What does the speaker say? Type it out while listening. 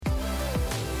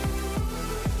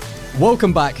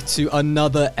Welcome back to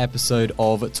another episode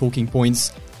of Talking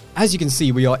Points. As you can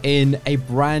see, we are in a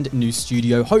brand new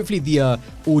studio. Hopefully the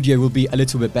audio will be a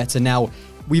little bit better. Now,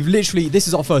 this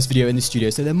is our first video in the studio,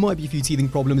 so there might be a few teething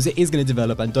problems. It is going to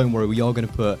develop, and don't worry, we are going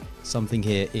to put something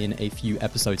here in a few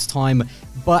episodes' time.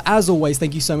 But as always,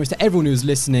 thank you so much to everyone who's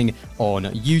listening on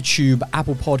YouTube,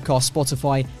 Apple Podcasts,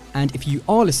 Spotify, and if you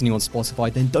are listening on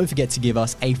Spotify, then don't forget to give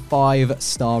us a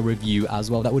 5-star review as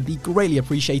well. That would be greatly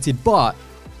appreciated. But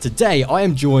today, I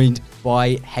am joined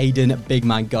by Hayden Big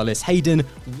Man Gullis. Hayden,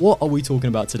 what are we talking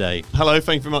about today? Hello,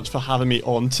 thank you very much for having me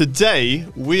on. Today,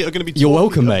 we are going to be You're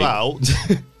welcome, about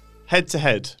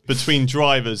head-to-head between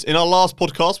drivers. In our last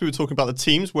podcast, we were talking about the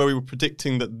teams where we were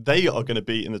predicting that they are going to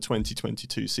be in the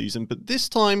 2022 season. But this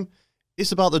time,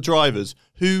 it's about the drivers.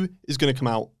 Who is going to come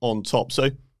out on top? So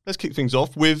let's kick things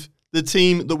off with the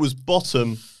team that was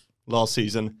bottom last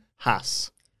season,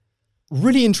 Haas.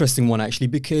 Really interesting one, actually,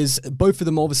 because both of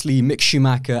them, obviously, Mick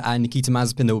Schumacher and Nikita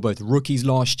Mazepin, they were both rookies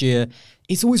last year.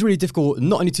 It's always really difficult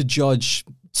not only to judge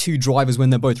two drivers when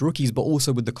they're both rookies, but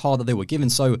also with the car that they were given.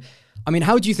 So, I mean,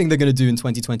 how do you think they're going to do in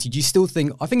 2020? Do you still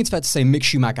think, I think it's fair to say Mick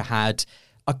Schumacher had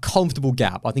a comfortable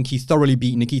gap. I think he thoroughly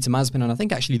beat Nikita Mazepin, and I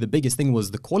think actually the biggest thing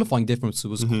was the qualifying difference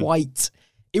was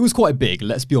quite big,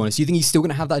 let's be honest. Do you think he's still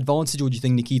going to have that advantage, or do you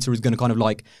think Nikita is going to kind of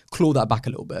like claw that back a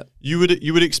little bit? You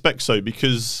would expect so,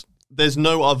 because there's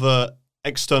no other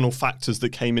external factors that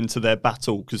came into their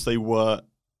battle, because there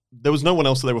was no one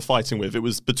else that they were fighting with. It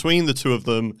was between the two of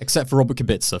them. Except for Robert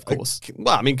Kubica, of course.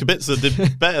 Well, I mean, Kubica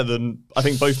did better than, I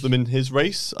think, both of them in his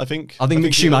race, I think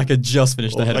Mick Schumacher just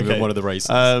finished ahead of him in one of the races.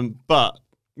 But,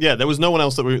 yeah, there was no one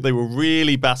else that they were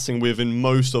really battling with in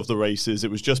most of the races.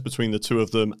 It was just between the two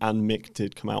of them, and Mick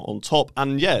did come out on top.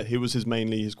 And, yeah, it was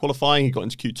mainly his qualifying. He got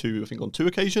into Q2, I think, on 2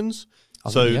 occasions.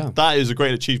 That is a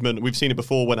great achievement. We've seen it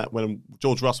before when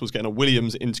George Russell was getting a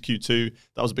Williams into Q2.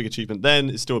 That was a big achievement then.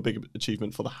 It's still a big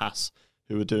achievement for the Haas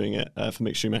who were doing it, for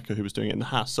Mick Schumacher who was doing it in the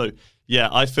Haas. So, yeah,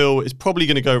 I feel it's probably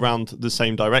going to go around the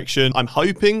same direction. I'm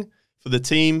hoping for the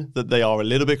team that they are a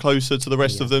little bit closer to the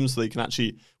rest of them, so we can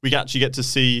actually get to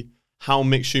see how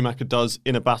Mick Schumacher does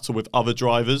in a battle with other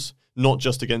drivers, not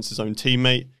just against his own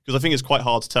teammate, because I think it's quite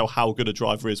hard to tell how good a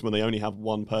driver is when they only have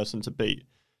one person to beat.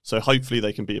 So hopefully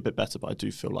they can be a bit better, but I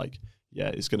do feel like, yeah,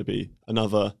 it's going to be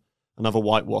another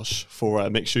whitewash for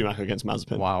Mick Schumacher against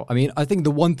Mazepin. Wow. I mean, I think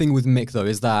the one thing with Mick, though,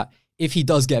 is that if he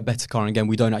does get a better car, and again,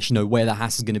 we don't actually know where the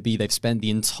Haas is going to be. They've spent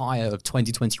the entire of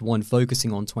 2021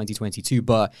 focusing on 2022,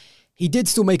 but he did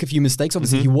still make a few mistakes.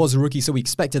 Obviously, he was a rookie, so we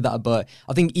expected that, but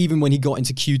I think even when he got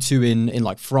into Q2 in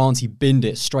like France, he binned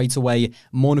it straight away.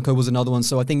 Monaco was another one,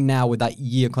 so I think now with that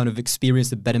year kind of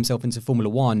experience to bet himself into Formula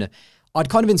One, I'd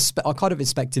kind of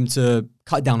expect him to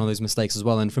cut down on those mistakes as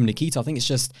well. And from Nikita, I think it's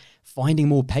just finding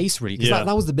more pace, really. Because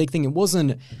that was the big thing. It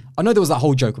wasn't... I know there was that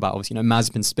whole joke about, obviously,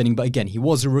 Mazepin spinning, but again, he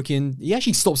was a rookie, and he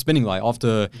actually stopped spinning like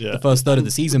after the first third of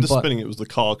the season. Spinning, it was the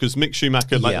car, because Mick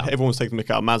Schumacher, everyone was taking the mick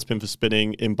out of Mazepin for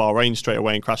spinning in Bahrain straight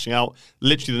away and crashing out.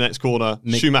 Literally the next corner,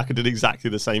 Schumacher did exactly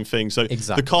the same thing. So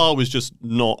the car was just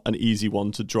not an easy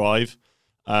one to drive.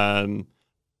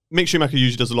 Mick Schumacher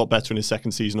usually does a lot better in his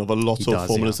second season of a lot of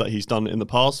formulas that he's done in the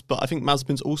past. But I think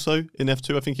Mazepin's also in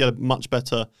F2. I think he had a much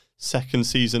better second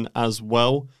season as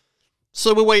well.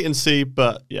 So we'll wait and see.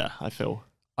 But yeah, I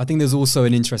think there's also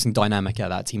an interesting dynamic at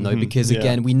that team, though, because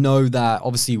again, we know that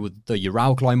obviously with the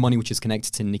Uralkali money, which is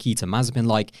connected to Nikita Mazepin,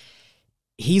 like,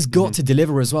 he's got to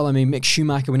deliver as well. I mean, Mick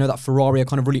Schumacher, we know that Ferrari are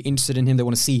kind of really interested in him. They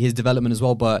want to see his development as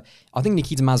well. But I think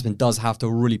Nikita Mazepin does have to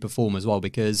really perform as well,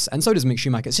 because, and so does Mick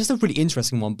Schumacher. It's just a really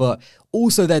interesting one, but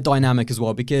also their dynamic as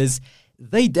well, because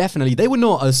they were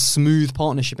not a smooth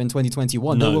partnership in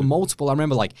 2021. No. There were multiple. I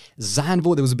remember like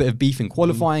Zandvoort, there was a bit of beef in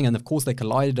qualifying, and of course they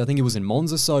collided. I think it was in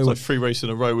Monza. So it's like 3 races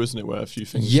in a row, isn't it, where a few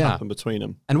things happen between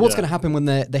them. And what's going to happen when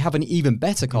they have an even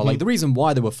better car? Like, the reason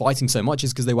why they were fighting so much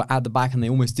is because they were at the back and they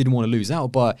almost didn't want to lose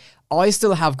out. But I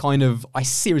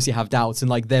seriously have doubts in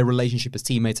like their relationship as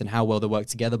teammates and how well they work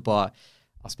together. But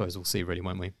I suppose we'll see, really,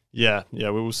 won't we? Yeah,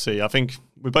 we will see. I think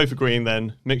we're both agreeing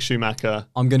then. Mick Schumacher.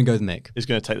 I'm going to go with Mick. Is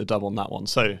going to take the dub on that one.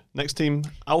 So, next team,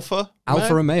 Alfa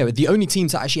Romeo. The only team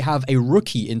to actually have a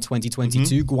rookie in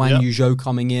 2022. Guan Yu Zhou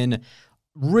coming in.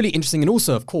 Really interesting. And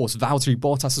also, of course, Valtteri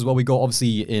Bottas as well. We got,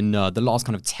 obviously, in the last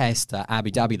kind of test, Abu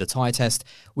Dhabi, the tyre test,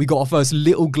 we got our first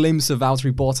little glimpse of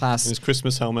Valtteri Bottas. In his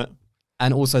Christmas helmet.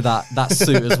 And also that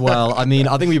suit as well. I mean,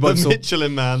 I think we both saw...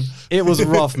 Michelin man. It was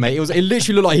rough, mate. It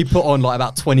literally looked like he put on like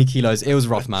about 20 kilos. It was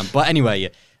rough, man. But anyway,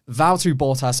 Valtteri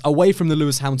Bottas, away from the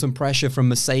Lewis Hamilton pressure from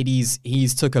Mercedes,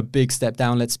 he's took a big step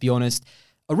down, let's be honest.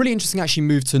 a really interesting actually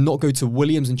move to not go to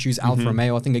Williams and choose Alfa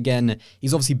Romeo. I think, again,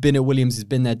 he's obviously been at Williams, he's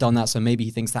been there, done that, so maybe he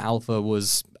thinks that Alfa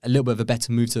was a little bit of a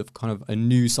better move to kind of a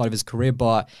new side of his career,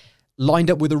 but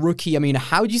lined up with a rookie. I mean,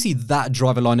 how do you see that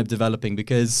driver lineup developing?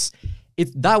 Because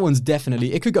that one's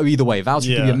definitely, it could go either way.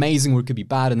 Valtteri could be amazing or it could be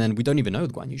bad, and then we don't even know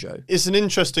with Guan Yu Zhou. It's an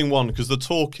interesting one because the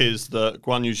talk is that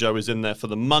Guan Yu Zhou is in there for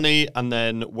the money, and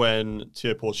then when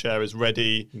Thieu Pourchaire is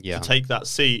ready to take that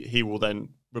seat, he will then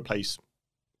replace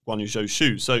Guan Yu Zhou's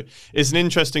shoes. So it's an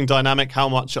interesting dynamic. How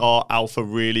much are Alfa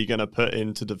really going to put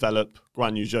in to develop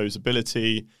Guan Yu Zhou's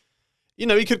ability? You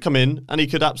know, he could come in and he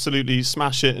could absolutely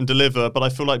smash it and deliver, but I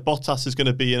feel like Bottas is going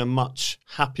to be in a much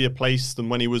happier place than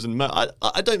when he was in...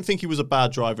 I don't think he was a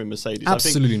bad driver in Mercedes.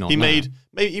 Absolutely not. Maybe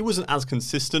he wasn't as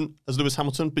consistent as Lewis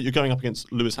Hamilton, but you're going up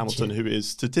against Lewis Hamilton, who is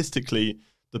statistically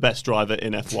the best driver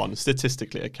in F1.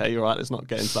 Statistically, okay, all right, let's not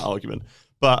get into that argument.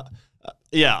 But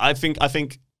yeah, I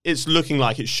think it's looking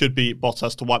like it should be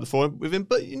Bottas to wipe the floor with him,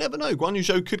 but you never know. Guan Yu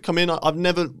Zhou could come in. I've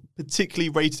never particularly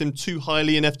rated him too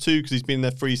highly in F2 because he's been there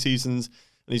 3 seasons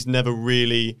and he's never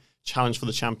really challenged for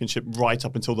the championship right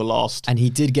up until the last. And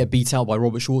he did get beat out by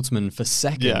Robert Schwartzman for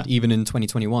second, even in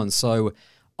 2021. So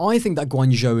I think that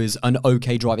Guan Yu Zhou is an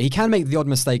okay driver. He can make the odd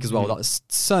mistake as well. That's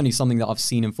certainly something that I've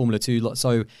seen in Formula 2.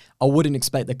 So I wouldn't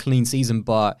expect a clean season,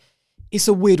 but it's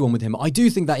a weird one with him. I do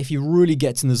think that if he really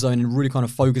gets in the zone and really kind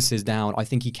of focuses down, I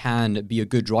think he can be a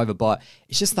good driver, but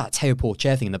it's just that Thieu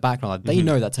Pourchaire thing in the background. They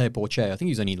know that Thieu Pourchaire, I think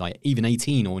he's only like even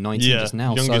 18 or 19 just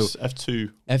now. Youngest so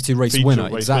F2 race winner,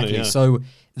 exactly. Winner, So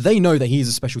they know that he's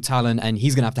a special talent and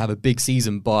he's going to have a big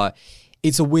season, but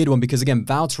it's a weird one because, again,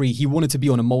 Valtteri, he wanted to be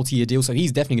on a multi-year deal, so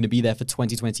he's definitely going to be there for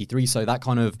 2023. So that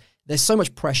kind of, there's so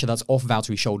much pressure that's off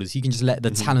Valtteri's shoulders. He can just let the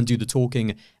talent do the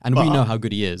talking, and we know how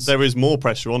good he is. There is more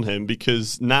pressure on him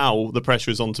because now the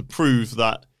pressure is on to prove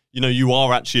that, you know, you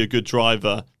are actually a good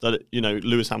driver, that, you know,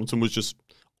 Lewis Hamilton was just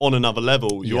on another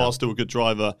level. You are still a good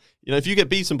driver. You know, if you get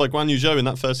beaten by Guan Yu Zhou in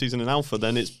that first season in Alpha,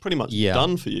 then it's pretty much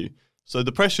done for you. So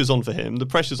the pressure's on for him. The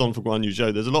pressure's on for Guan Yu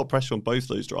Zhou. There's a lot of pressure on both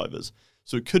those drivers.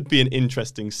 So it could be an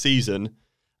interesting season,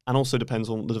 and also depends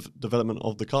on the development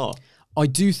of the car. I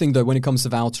do think, though, when it comes to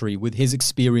Valtteri, with his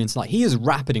experience, like, he is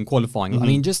rapid in qualifying. I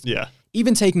mean, just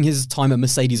even taking his time at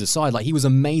Mercedes aside, like, he was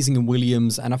amazing in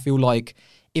Williams, and I feel like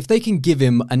if they can give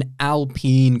him an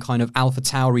Alpine kind of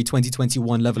AlphaTauri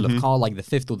 2021 level of car, like the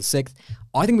 5th or the 6th,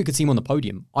 I think we could see him on the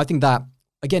podium. I think that,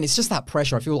 again, it's just that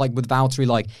pressure. I feel like with Valtteri,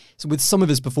 like, so with some of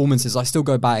his performances, I still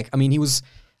go back. I mean,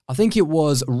 I think it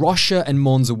was Russia and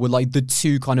Monza were like the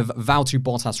 2 kind of Valtteri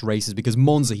Bottas races, because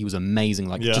Monza, he was amazing,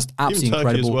 like just absolutely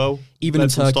incredible. Even in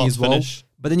Turkey as well.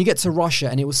 But then you get to Russia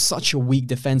and it was such a weak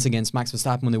defense against Max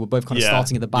Verstappen when they were both kind of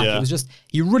starting at the back. It was just,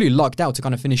 he really lucked out to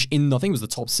kind of finish in, I think it was the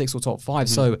top 6 or top 5.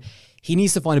 So he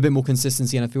needs to find a bit more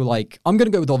consistency, and I feel like I'm going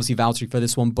to go with obviously Valtteri for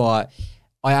this one, but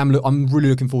I'm really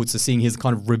looking forward to seeing his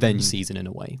kind of revenge season in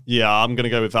a way. Yeah, I'm going to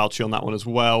go with Valtteri on that one as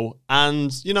well.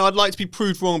 And, you know, I'd like to be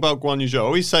proved wrong about Guan Yu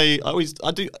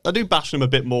Zhou. I do bash him a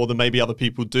bit more than maybe other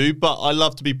people do, but I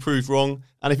love to be proved wrong.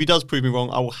 And if he does prove me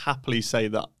wrong, I will happily say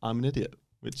that I'm an idiot,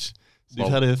 which you've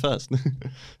heard it here first.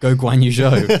 Go Guan Yu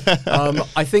Zhou.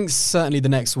 I think certainly the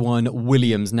next one,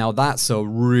 Williams. Now that's a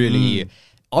really...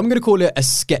 I'm going to call it a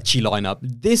sketchy lineup.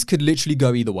 This could literally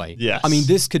go either way. Yes. I mean,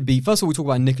 this could be... First of all, we talk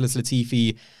about Nicholas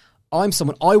Latifi.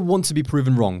 I want to be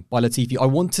proven wrong by Latifi. I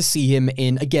want to see him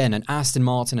in, again, an Aston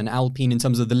Martin, an Alpine, in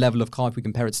terms of the level of car if we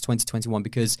compare it to 2021,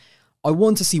 because I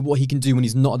want to see what he can do when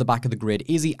he's not at the back of the grid.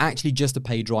 Is he actually just a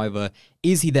paid driver?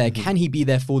 Is he there? Can he be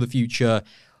there for the future?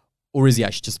 Or is he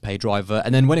actually just a paid driver?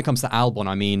 And then when it comes to Albon,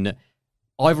 I mean...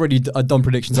 I've already done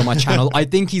predictions on my channel. I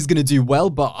think he's going to do well,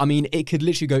 but I mean, it could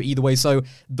literally go either way. So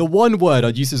the one word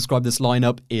I'd use to describe this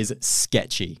lineup is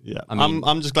sketchy. Yeah,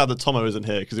 I'm just glad that Tomo isn't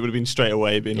here, because it would have been straight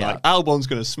away being like, Albon's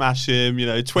going to smash him, you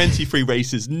know, 23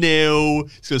 races nil.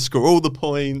 He's going to score all the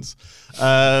points.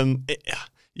 I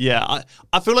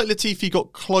feel like Latifi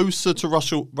got closer to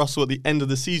Russell at the end of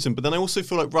the season, but then I also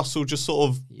feel like Russell just sort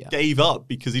of gave up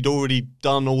because he'd already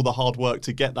done all the hard work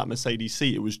to get that Mercedes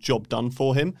seat. It was job done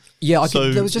for him. Yeah,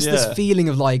 there was just this feeling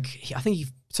of like, I think he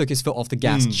took his foot off the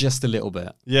gas just a little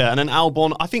bit. Yeah, and then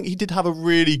Albon, I think he did have a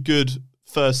really good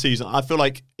first season. I feel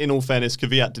like, in all fairness,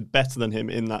 Kvyat did better than him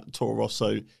in that Toro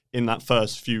Rosso in that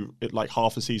first few, like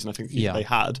half a season, I think they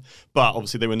had. But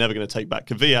obviously they were never going to take back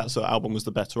Kvyat, so Albon was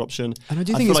the better option. And I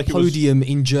do think his podium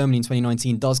in Germany in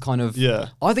 2019 does kind of... Yeah.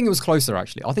 I think it was closer,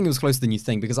 actually. I think it was closer than you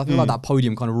think, because I feel like that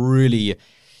podium kind of really... It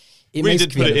really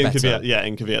did put it in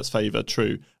Kvyat's favour,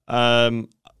 true. And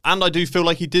I do feel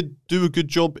like he did do a good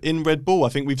job in Red Bull. I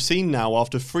think we've seen now,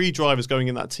 after 3 drivers going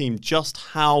in that team, just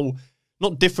how...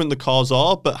 not different the cars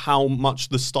are, but how much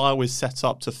the style is set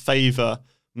up to favour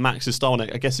Max's style.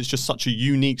 And I guess it's just such a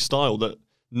unique style that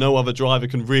no other driver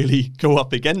can really go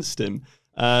up against him.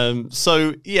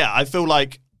 So, yeah, I feel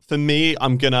like for me,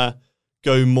 I'm going to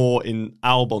go more in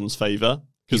Albon's favour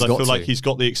because I feel like he's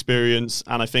got the experience.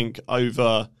 And I think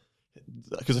because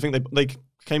I think they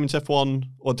came into F1,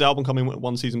 or did Albon come in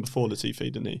one season before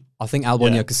Latifi, didn't he? I think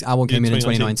Albon, because Albon came in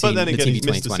 2019. But then again, Latifi he's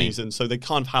missed 2020. the season, so they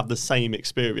kind of have the same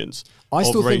experience. I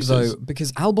still think, races. though,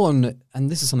 because Albon, and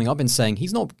this is something I've been saying,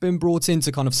 he's not been brought in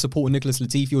to kind of support Nicholas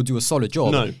Latifi or do a solid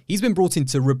job. No. He's been brought in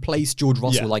to replace George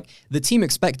Russell. Yeah. Like, the team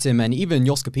expect him, and even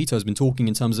Jos Capito has been talking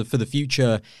in terms of for the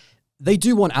future. They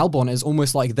do want Albon as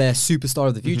almost like their superstar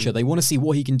of the future. They want to see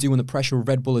what he can do when the pressure of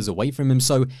Red Bull is away from him.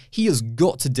 So he has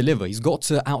got to deliver. He's got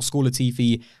to outscore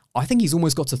Latifi. I think he's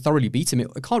almost got to thoroughly beat him.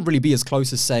 It can't really be as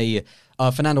close as, say,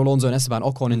 Fernando Alonso and Esteban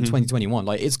Ocon in 2021.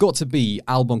 Like, it's got to be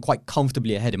Albon quite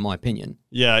comfortably ahead, in my opinion.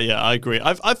 Yeah, I agree.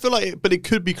 I feel like, but it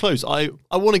could be close. I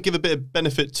want to give a bit of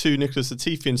benefit to Nicholas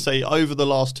Latifi and say over the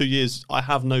last 2 years, I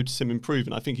have noticed him improve,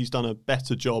 and I think he's done a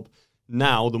better job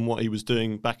now than what he was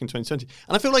doing back in 2020.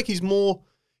 And I feel like he's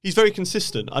very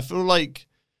consistent. I feel like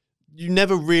you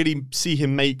never really see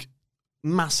him make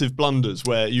massive blunders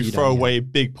where you throw away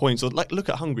big points. Or like, look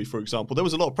at Hungary, for example. There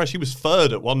was a lot of pressure. He was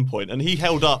third at one point, and he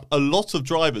held up a lot of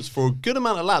drivers for a good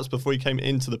amount of laps before he came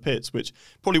into the pits, which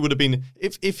probably would have been,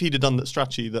 if he'd have done that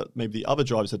strategy that maybe the other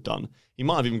drivers had done, he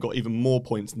might have even got even more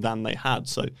points than they had.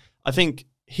 So I think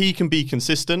he can be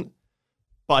consistent,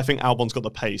 but I think Albon's got the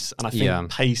pace, and I think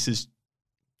pace is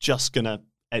just going to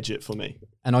edge it for me.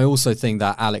 And I also think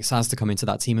that Alex has to come into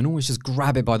that team and always just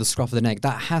grab it by the scruff of the neck.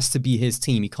 That has to be his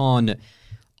team. I kind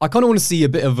of want to see a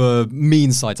bit of a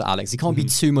mean side to Alex. He can't be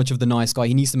too much of the nice guy.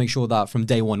 He needs to make sure that from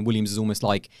day one, Williams is almost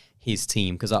like his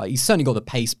team, because he's certainly got the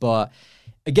pace, but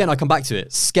again, I come back to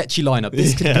it. Sketchy lineup.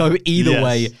 This could go either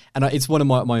way. And it's one of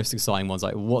my most exciting ones.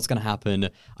 Like, what's going to happen?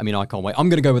 I mean, I can't wait. I'm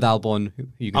going to go with Albon.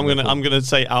 I'm going to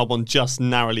say Albon just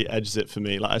narrowly edges it for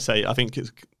me. Like I say, I think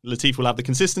Latifi will have the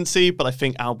consistency, but I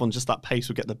think Albon, just that pace,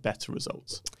 will get the better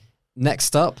results.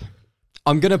 Next up,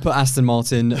 I'm going to put Aston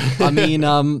Martin. I mean,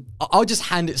 I'll just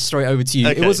hand it straight over to you.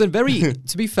 Okay. It was a very,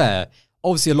 to be fair,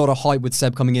 obviously a lot of hype with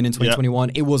Seb coming in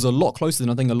 2021. It was a lot closer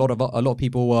than I think a lot of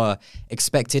people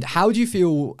expected. How do you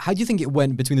think it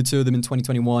went between the two of them in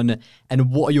 2021?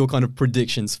 And what are your kind of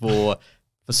predictions for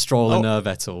Stroll and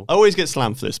Vettel? I always get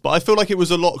slammed for this, but I feel like it was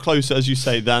a lot closer, as you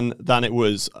say, than it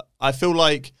was. I feel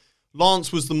like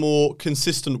Lance was the more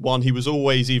consistent one. He was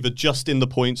always either just in the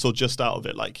points or just out of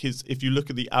it. Like if you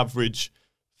look at the average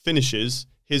finishes,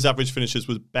 his average finishes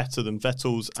was better than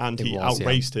Vettel's, and he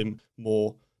outraced him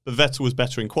more. But Vettel was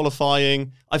better in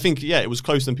qualifying. I think, it was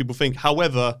closer than people think.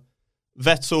 However,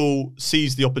 Vettel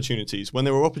seized the opportunities. When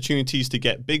there were opportunities to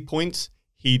get big points,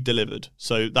 he delivered.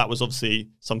 So that was obviously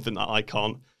something that I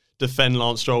can't defend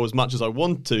Lance Stroll as much as I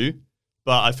want to,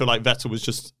 but I feel like Vettel was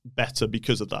just better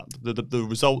because of that. The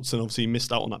results, and obviously he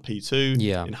missed out on that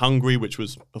P2 in Hungary, which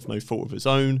was of no fault of his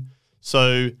own.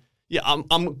 So,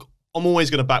 I'm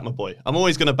always going to back my boy. I'm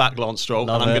always going to back Lance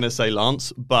Stroll, and I'm going to say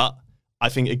Lance, but I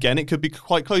think, again, it could be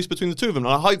quite close between the two of them.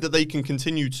 And I hope that they can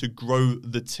continue to grow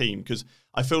the team, because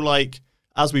I feel like,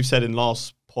 as we've said in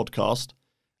last podcast,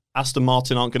 Aston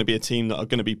Martin aren't going to be a team that are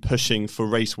going to be pushing for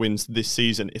race wins this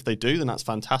season. If they do, then that's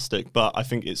fantastic. But I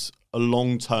think it's a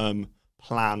long-term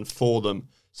plan for them.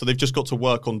 So they've just got to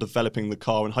work on developing the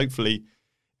car, and hopefully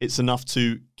it's enough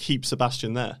to keep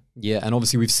Sebastian there. Yeah, and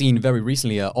obviously we've seen very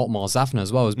recently Otmar Zafna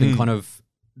as well has been kind of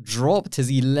dropped. Has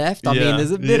he left? I mean,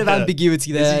 there's a bit of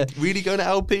ambiguity there. Is he really going to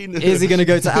Alpine? Is he going to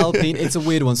go to Alpine? It's a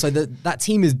weird one. So that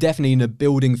team is definitely in a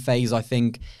building phase, I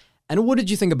think. And what did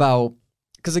you think about...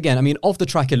 Because again, I mean, off the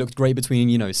track, it looked great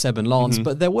between, Seb and Lance,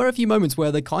 but there were a few moments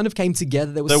where they kind of came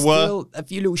together. There were a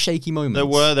few little shaky moments.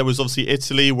 There was obviously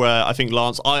Italy, where I think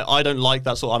Lance, I don't like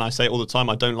that sort of, and I say it all the time,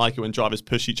 I don't like it when drivers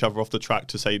push each other off the track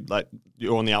to say, like,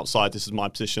 you're on the outside, this is my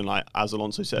position. Like, as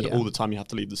Alonso said, all the time you have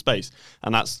to leave the space.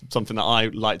 And that's something that I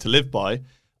like to live by.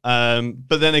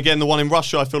 But then again, the one in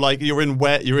Russia, I feel like you're in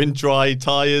wet, you're in dry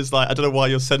tyres. Like, I don't know why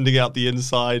you're sending out the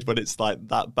inside when it's like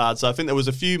that bad. So I think there was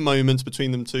a few moments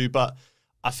between them two, but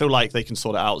I feel like they can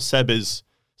sort it out. Seb is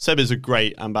a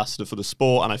great ambassador for the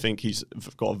sport, and I think he's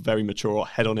got a very mature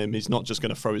head on him. He's not just going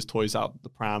to throw his toys out the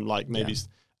pram like maybe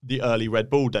the early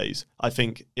Red Bull days. I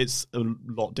think it's a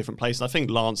lot different place. And I feel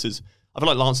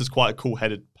like Lance is quite a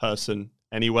cool-headed person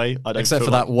anyway. Except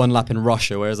for that one lap in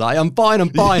Russia, where it's like, I'm fine,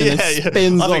 and then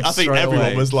spins off I think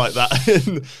everyone was like that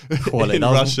in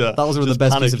Russia. That was one of the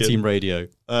best pieces of team radio.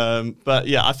 But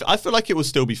yeah, I feel like it will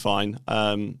still be fine.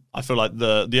 I feel like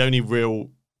the only real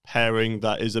pairing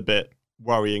that is a bit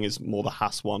worrying is more the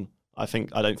Haas one. I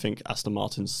don't think Aston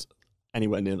Martin's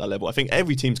anywhere near that level. I think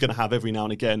every team's going to have every now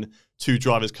and again 2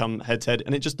 drivers come head-to-head,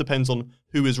 and it just depends on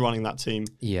who is running that team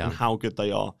and how good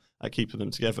they are at keeping them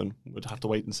together. And we'd have to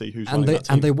wait and see who's running that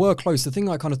team. And they were close. The thing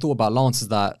I kind of thought about Lance is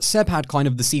that Seb had kind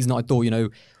of the season that I thought, you know,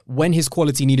 when his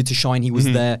quality needed to shine, he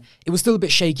was there. It was still a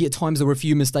bit shaky at times. There were a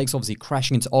few mistakes, obviously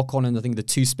crashing into Ocon, and I think the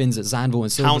 2 spins at Zandvoort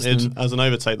and Silverstone. Counted as an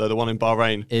overtake, though, the one in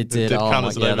Bahrain. It did count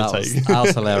as an overtake. That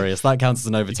was hilarious. That counts as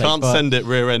an overtake. You can't send it,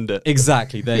 rear end it.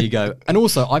 Exactly, there you go. And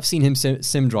also, I've seen him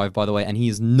sim drive, by the way, and he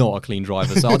is not a clean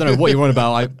driver. So I don't know what you're on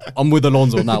about. I'm with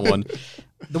Alonso on that one.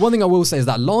 The one thing I will say is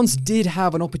that Lance did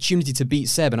have an opportunity to beat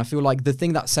Seb, and I feel like the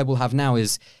thing that Seb will have now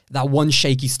is that one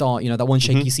shaky start, you know, that one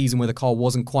shaky season where the car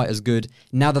wasn't quite as good.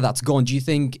 Now that that's gone, do you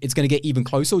think it's going to get even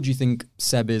closer, or do you think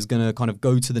Seb is going to kind of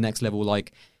go to the next level?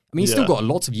 Like, I mean, he's still got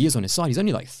lots of years on his side. He's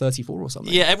only like 34 or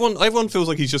something. Yeah, everyone feels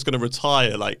like he's just going to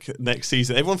retire like next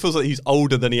season. Everyone feels like he's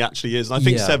older than he actually is. And I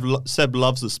think Seb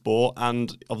loves the sport,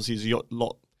 and obviously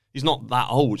he's not that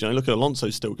old. You know, look at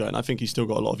Alonso's still going. I think he's still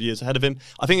got a lot of years ahead of him.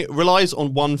 I think it relies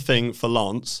on one thing for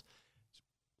Lance.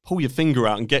 Pull your finger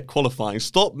out and get qualifying.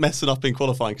 Stop messing up in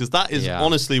qualifying, because that is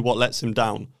honestly what lets him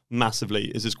down massively,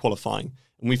 is his qualifying.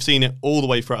 And we've seen it all the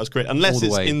way throughout his career, unless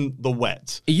it's in the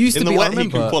wet. It used to be, in the wet, he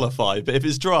can qualify, but if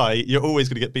it's dry, you're always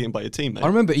going to get beaten by your teammate. I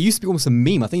remember it used to be almost a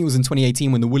meme. I think it was in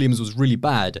 2018 when the Williams was really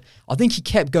bad. I think he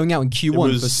kept going out in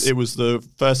Q1. It was the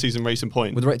first season Racing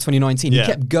Point. With 2019. He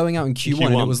kept going out in Q1,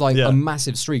 and it was like a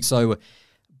massive streak. So,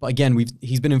 but again,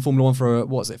 he's been in Formula 1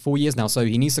 for, 4 years now, so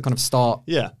he needs to kind of start...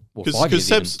 Yeah. Because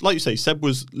Seb's, like you say, Seb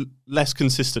was less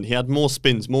consistent. He had more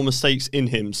spins, more mistakes in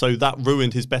him. So that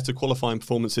ruined his better qualifying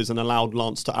performances and allowed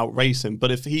Lance to outrace him.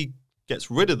 But if he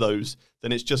gets rid of those,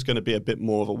 then it's just going to be a bit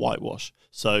more of a whitewash.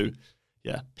 So,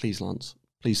 yeah, please, Lance,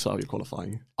 please start your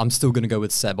qualifying. I'm still going to go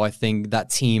with Seb. I think that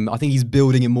team, I think he's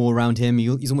building it more around him.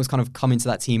 He's almost kind of come into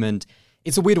that team, and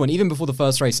it's a weird one. Even before the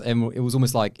first race, it was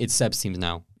almost like it's Seb's team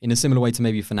now, in a similar way to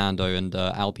maybe Fernando and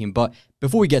Alpine. But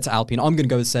before we get to Alpine, I'm going to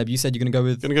go with Seb. You said you're going to go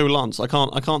with... Going to go with Lance. I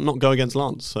can't not go against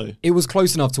Lance. So it was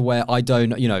close enough to where I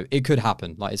don't, you know, it could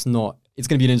happen. Like, it's going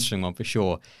to be an interesting one for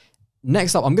sure.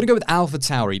 Next up, I'm going to go with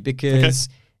AlphaTauri, because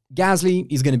Gasly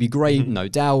is going to be great, no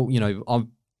doubt. You know,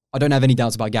 I don't have any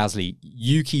doubts about Gasly.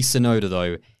 Yuki Tsunoda,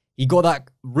 though, he got that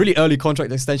really early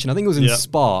contract extension. I think it was in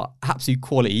Spa, absolute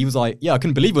quality. He was like, yeah, I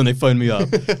couldn't believe when they phoned me up.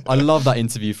 I love that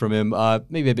interview from him.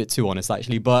 Maybe a bit too honest,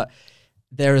 actually. But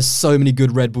there are so many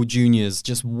good Red Bull juniors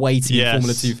just waiting in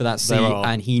Formula 2 for that seat,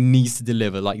 and he needs to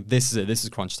deliver. Like, this is it. This is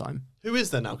crunch time. Who is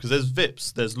there now? Because there's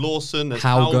Vips, there's Lawson, there's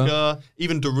Hauger.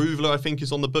 Even Deruvla, I think,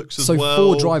 is on the books as well.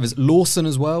 So 4 drivers. Lawson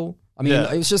as well. I mean,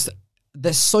 it's just,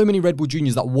 there's so many Red Bull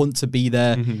juniors that want to be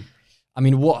there. I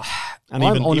mean, what... And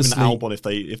even Albon,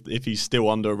 if he's still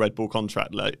under a Red Bull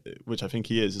contract, like, which I think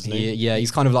he is, isn't he? Yeah,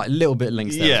 he's kind of like a little bit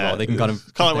linked there as well. They can kind of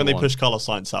like when they push Carlos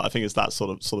Sainz out. I think it's that sort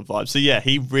of vibe. So yeah,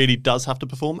 he really does have to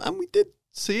perform, and we did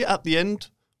see it at the end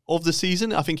of the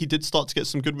season. I think he did start to get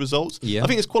some good results. Yeah, I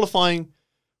think his qualifying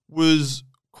was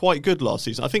quite good last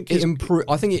season. I think it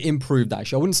improved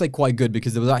actually. I wouldn't say quite good,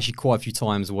 because there was actually quite a few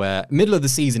times where middle of the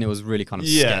season it was really kind of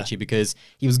sketchy, because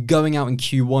he was going out in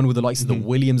Q1 with the likes of the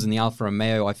Williams and the Alfa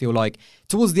Romeo. I feel like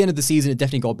towards the end of the season it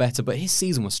definitely got better, but his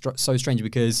season was so strange,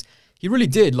 because he really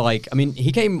did, like, I mean,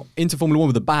 he came into Formula 1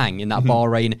 with a bang in that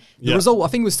Bahrain. The result, I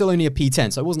think, was still only a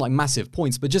P10, so it wasn't like massive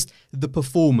points, but just the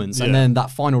performance. And then that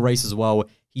final race as well,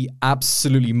 he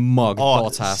absolutely mugged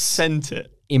Bottas. Sent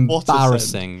it.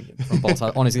 Embarrassing from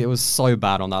Bottas. Honestly, it was so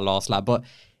bad on that last lap. But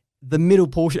the middle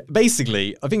portion,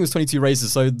 basically, I think it was 22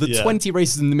 races. So the 20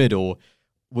 races in the middle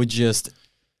were just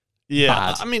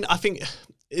bad. I mean, I think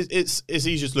it's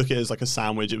easy to look at it as like a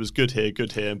sandwich. It was good here,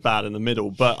 and bad in the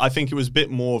middle. But I think it was a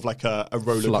bit more of like a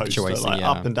roller coaster, like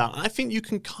up and down. I think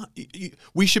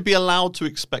we should be allowed to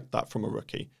expect that from a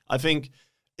rookie. I think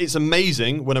it's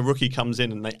amazing when a rookie comes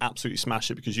in and they absolutely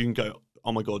smash it, because you can go,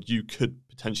 oh my God, you could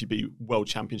potentially be world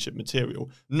championship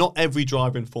material. Not every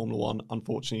driver in Formula 1,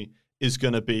 unfortunately, is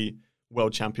going to be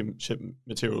world championship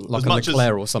material. Like a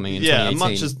Leclerc or something in 2018.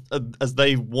 As much as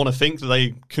they want to think that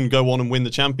they can go on and win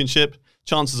the championship,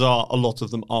 chances are a lot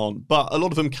of them aren't. But a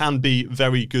lot of them can be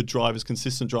very good drivers,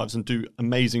 consistent drivers, and do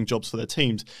amazing jobs for their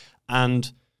teams.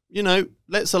 And, you know,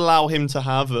 let's allow him to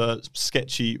have a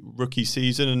sketchy rookie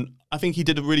season. And I think he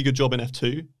did a really good job in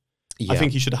F2. Yeah. I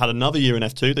think he should have had another year in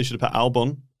F2. They should have put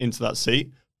Albon into that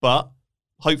seat. But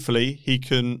hopefully he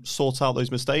can sort out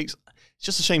those mistakes. It's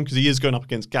just a shame, because he is going up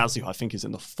against Gasly, who I think is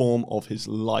in the form of his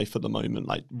life at the moment.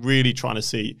 Like, really trying to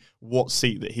see what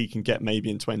seat that he can get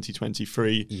maybe in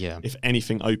 2023 if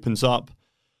anything opens up.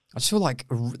 I just feel like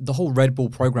the whole Red Bull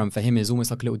program for him is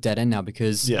almost like a little dead end now,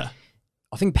 because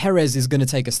I think Perez is going to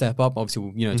take a step up.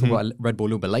 Obviously, we'll, talk about Red Bull a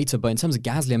little bit later. But in terms of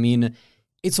Gasly, I mean,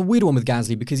 it's a weird one with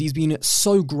Gasly because he's been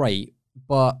so great,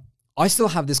 but I still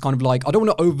have this kind of like, I don't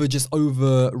want to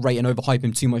overrate and overhype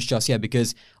him too much just yet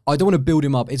because I don't want to build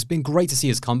him up. It's been great to see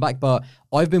his comeback, but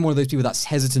I've been one of those people that's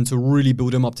hesitant to really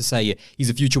build him up to say he's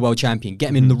a future world champion. Get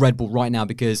him in the Red Bull right now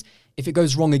because if it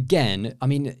goes wrong again, I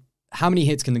mean, how many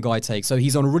hits can the guy take? So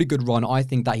he's on a really good run. I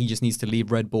think that he just needs to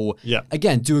leave Red Bull. Yeah.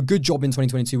 Again, do a good job in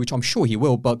 2022, which I'm sure he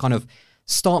will, but kind of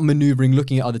start maneuvering,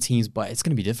 looking at other teams. But it's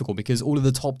going to be difficult because all of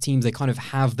the top teams, they kind of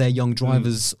have their young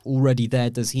drivers already there.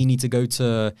 Does he need to go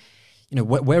to...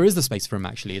 where is the space for him,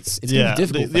 actually? It's going to be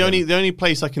difficult. The only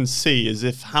place I can see is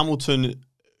if Hamilton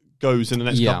goes in the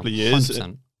next couple of years.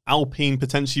 100%. Alpine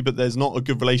potentially, but there's not a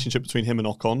good relationship between him and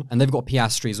Ocon. And they've got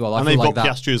Piastri as well. And they've got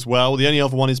Piastri as well. The only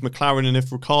other one is McLaren, and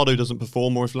if Ricciardo doesn't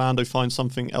perform or if Lando finds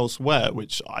something elsewhere,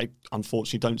 which I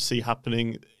unfortunately don't see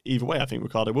happening either way, I think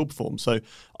Ricciardo will perform. So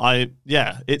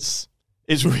it's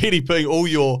really putting all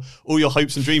your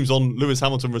hopes and dreams on Lewis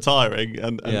Hamilton retiring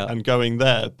and going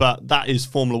there. But that is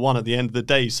Formula One at the end of the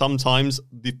day. Sometimes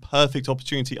the perfect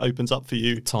opportunity opens up for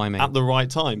you at the right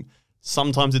time.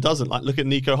 Sometimes it doesn't. Like, look at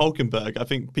Nico Hülkenberg. I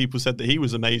think people said that he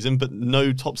was amazing, but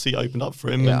no top seat opened up for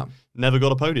him and never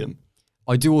got a podium.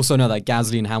 I do also know that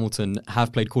Gasly and Hamilton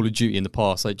have played Call of Duty in the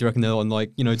past. Like, do you reckon they're on,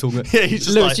 talking about... he's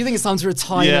just Lewis, do you think it's time to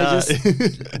retire? Yeah.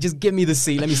 Just give me the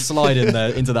seat. Let me slide in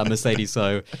there into that Mercedes.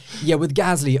 So, yeah, with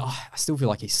Gasly, I still feel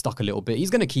like he's stuck a little bit.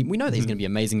 He's going to keep... We know that he's going to be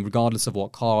amazing regardless of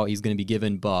what car he's going to be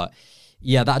given, but...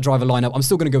 Yeah, that driver lineup. I'm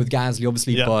still going to go with Gasly,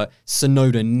 obviously, but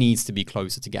Tsunoda needs to be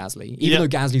closer to Gasly. Even though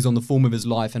Gasly's on the form of his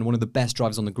life and one of the best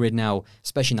drivers on the grid now,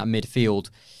 especially in that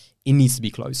midfield, it needs to be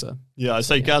closer. Yeah, I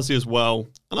say Gasly as well.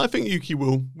 And I think Yuki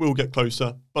will get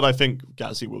closer, but I think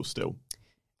Gasly will still.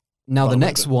 Now, the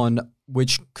next one,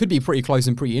 which could be pretty close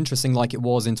and pretty interesting like it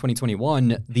was in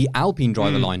 2021, the Alpine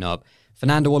driver lineup.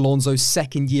 Fernando Alonso,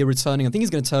 second year returning. I think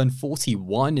he's going to turn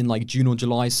 41 in June or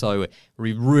July, so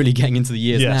we're really getting into the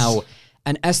years now.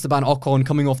 And Esteban Ocon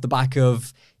coming off the back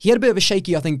of... He had a bit of a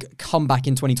shaky, I think, comeback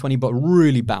in 2020, but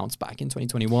really bounced back in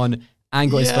 2021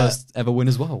 and got his first ever win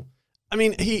as well. I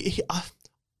mean,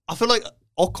 I feel like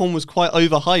Ocon was quite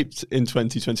overhyped in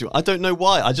 2021. I don't know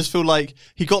why. I just feel like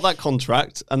he got that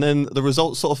contract and then the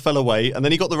results sort of fell away and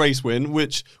then he got the race win,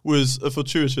 which was a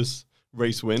fortuitous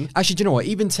race win. Actually, do you know what?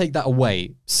 Even take that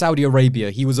away. Saudi Arabia,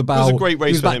 he was about, it was a great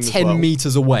race he was about 10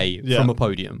 meters away from a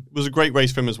podium. It was a great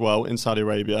race for him as well in Saudi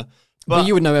Arabia. But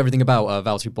you would know everything about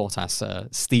Valtteri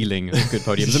Bottas stealing good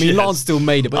podiums. I mean, Lance still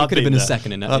made it, but he could have been a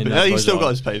second in that. He still got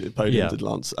his podium, did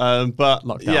Lance. But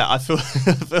I feel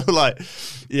like,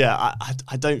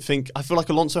 I don't think, I feel like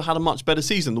Alonso had a much better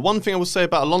season. The one thing I will say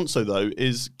about Alonso, though,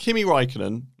 is Kimi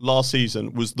Räikkönen last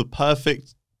season was the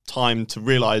perfect time to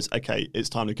realize, okay, it's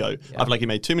time to go. I feel like he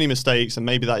made too many mistakes and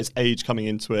maybe that is age coming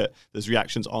into it. His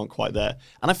reactions aren't quite there.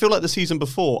 And I feel like the season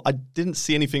before, I didn't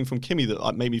see anything from Kimi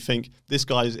that made me think this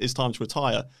guy is time to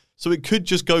retire. So it could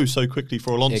just go so quickly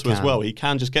for Alonso as well. He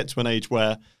can just get to an age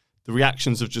where the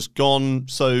reactions have just gone.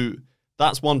 So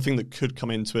that's one thing that could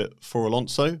come into it for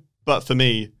Alonso. But for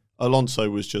me, Alonso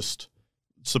was just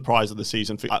surprised at the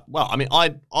season.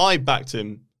 I backed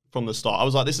him from the start. I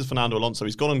was like, this is Fernando Alonso.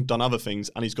 He's gone and done other things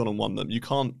and he's gone and won them. You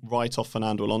can't write off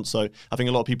Fernando Alonso. I think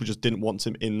a lot of people just didn't want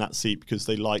him in that seat because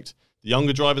they liked the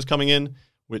younger drivers coming in,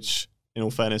 which in all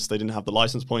fairness, they didn't have the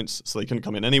license points, so they couldn't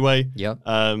come in anyway.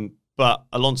 But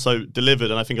Alonso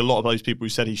delivered, and I think a lot of those people who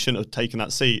said he shouldn't have taken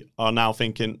that seat are now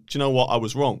thinking, do you know what? I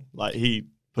was wrong. Like, he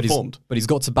performed. But he's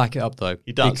got to back it up, though.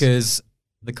 He does. Because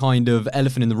the kind of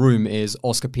elephant in the room is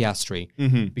Oscar Piastri,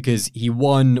 because he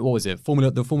won, what was it,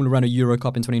 the Formula Renault Euro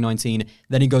Cup in 2019,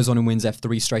 then he goes on and wins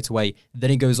F3 straight away, then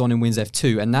he goes on and wins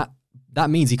F2, and that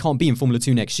means he can't be in Formula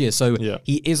 2 next year, so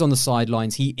he is on the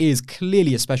sidelines, he is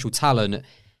clearly a special talent,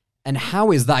 and how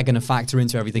is that going to factor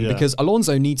into everything? Because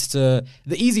Alonso needs to...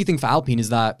 The easy thing for Alpine is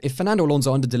that if Fernando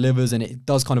Alonso under-delivers and it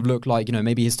does kind of look like,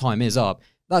 maybe his time is up,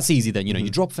 that's easy then.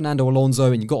 You drop Fernando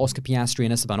Alonso and you got Oscar Piastri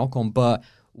and Esteban Ocon, but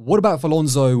what about if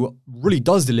Alonso really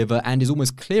does deliver and is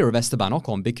almost clear of Esteban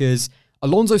Ocon? Because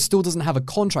Alonso still doesn't have a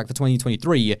contract for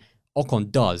 2023. Ocon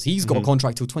does. He's got a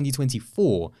contract till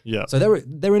 2024. Yeah. So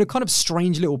they're in a kind of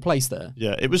strange little place there.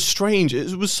 Yeah, it was strange.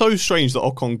 It was so strange that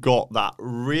Ocon got that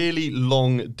really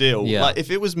long deal. Yeah. Like, if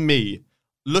it was me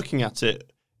looking at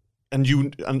it and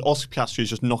Oscar Piastri is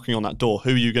just knocking on that door,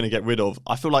 who are you going to get rid of?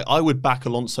 I feel like I would back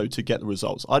Alonso to get the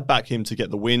results. I'd back him to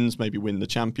get the wins, maybe win the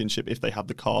championship if they have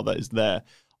the car that is there.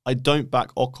 I don't back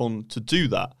Ocon to do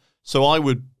that. So I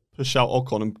would push out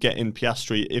Ocon and get in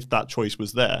Piastri if that choice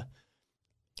was there.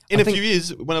 In a few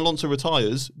years, when Alonso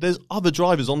retires, there's other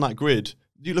drivers on that grid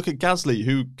you look at Gasly,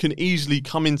 who can easily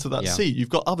come into that seat. You've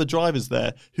got other drivers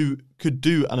there who could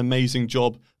do an amazing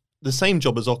job, the same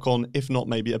job as Ocon, if not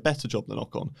maybe a better job than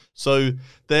Ocon. So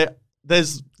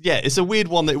it's a weird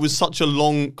one that it was such a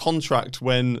long contract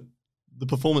when the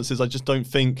performances I just don't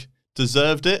think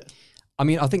deserved it. I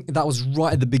mean, I think that was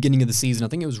right at the beginning of the season. I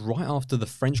think it was right after the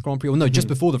French Grand Prix, or no, just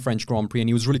before the French Grand Prix, and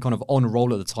he was really kind of on a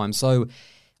roll at the time. So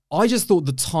I just thought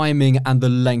the timing and the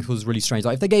length was really strange.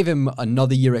 Like if they gave him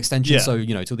another year extension, so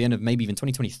till the end of maybe even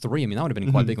 2023, I mean that would have been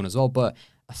quite a big one as well. But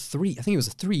I think it was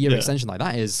a 3-year extension. Like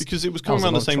that is because it was coming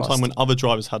around the same time when other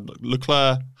drivers had.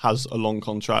 Leclerc has a long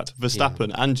contract,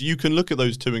 Verstappen, and you can look at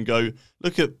those two and go,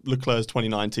 look at Leclerc's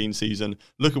 2019 season,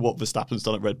 look at what Verstappen's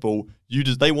done at Red Bull.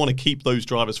 They want to keep those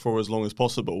drivers for as long as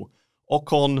possible.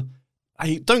 Ocon,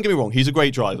 don't get me wrong, he's a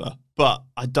great driver, but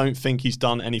I don't think he's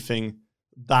done anything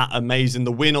that amazing.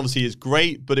 The win obviously is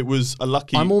great, but it was a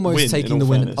lucky win. I'm almost taking the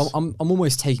win. I'm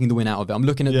almost taking the win out of it. I'm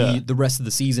looking at the rest of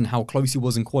the season, how close he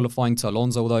was in qualifying to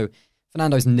Alonso, although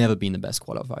Fernando's never been the best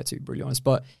qualifier, to be really honest.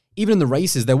 But even in the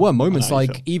races, there were moments I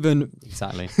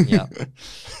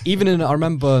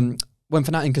remember when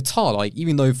Fernando in Qatar, like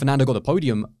even though Fernando got the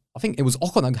podium, I think it was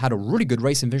Ocon that had a really good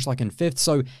race and finished like in 5th.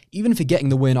 So even for getting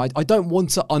the win, I don't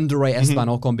want to underrate Esteban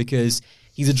Ocon because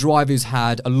he's a driver who's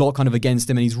had a lot kind of against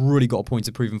him and he's really got a point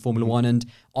to prove in Formula 1. And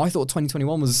I thought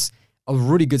 2021 was a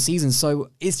really good season. So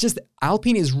it's just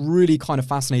Alpine is really kind of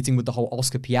fascinating with the whole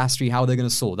Oscar Piastri, how they're going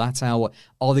to sort that out.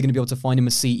 Are they going to be able to find him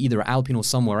a seat either at Alpine or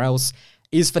somewhere else?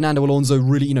 Is Fernando Alonso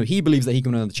really, he believes that he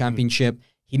can win the championship.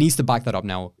 He needs to back that up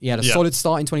now. He had a solid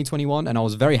start in 2021, and I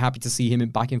was very happy to see him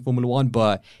back in Formula 1,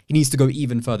 but he needs to go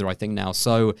even further, I think, now.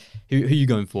 So who are you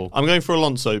going for? I'm going for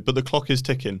Alonso, but the clock is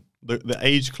ticking. The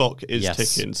age clock is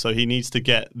ticking, so he needs to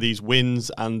get these wins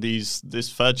and this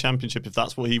third championship, if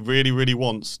that's what he really, really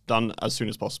wants, done as soon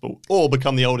as possible. Or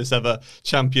become the oldest ever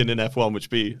champion in F1, which would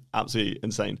be absolutely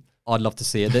insane. I'd love to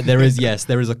see it. There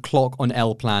is a clock on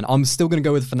L plan. I'm still going to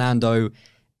go with Fernando.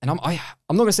 And I'm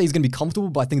not going to say he's going to be comfortable,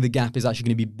 but I think the gap is actually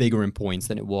going to be bigger in points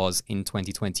than it was in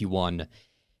 2021.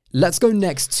 Let's go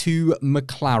next to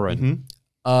McLaren.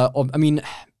 I mean,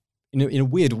 in a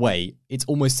weird way, it's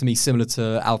almost to me similar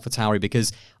to AlphaTauri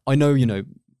because I know,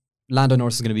 Lando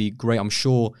Norris is going to be great, I'm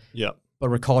sure. Yeah. But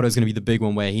Ricciardo is going to be the big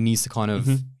one where he needs to kind of...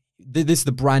 This is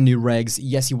the brand new regs.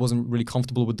 Yes, he wasn't really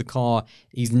comfortable with the car.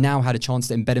 He's now had a chance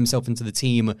to embed himself into the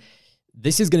team.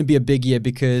 This is going to be a big year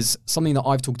because something that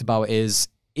I've talked about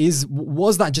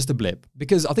was that just a blip?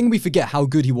 Because I think we forget how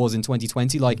good he was in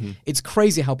 2020. Like, it's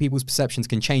crazy how people's perceptions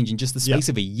can change in just the space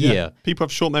of a year. Yeah. People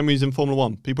have short memories in Formula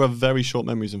 1. People have very short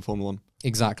memories in Formula 1.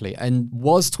 Exactly. And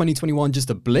was 2021 just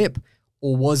a blip?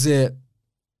 Or was it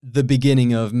the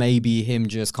beginning of maybe him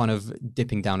just kind of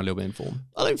dipping down a little bit in form?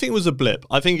 I don't think it was a blip.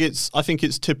 I think it's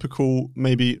typical,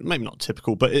 maybe not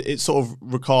typical, but it's sort of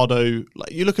Ricciardo.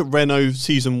 Like you look at Renault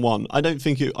season 1. I don't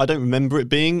remember it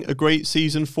being a great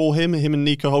season for him. Him and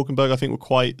Nico Hülkenberg, I think, were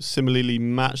quite similarly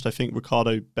matched. I think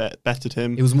Ricciardo bettered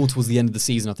him. It was more towards the end of the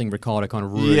season. I think Ricciardo kind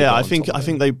of really. Yeah, I think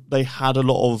they had a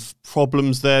lot of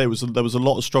problems there. There was a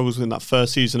lot of struggles in that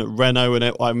first season at Renault, and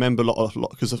I remember a lot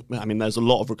because there's a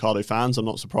lot of Ricciardo fans. I'm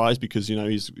not surprised because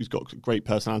he's got great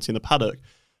personality in the paddock.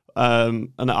 And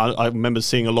I remember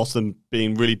seeing a lot of them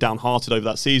being really downhearted over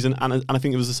that season. And I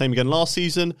think it was the same again last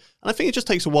season. And I think it just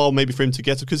takes a while maybe for him to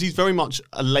get to, because he's very much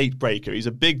a late breaker. He's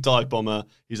a big dive bomber.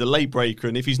 He's a late breaker.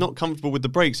 And if he's not comfortable with the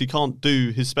brakes, he can't do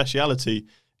his speciality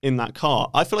in that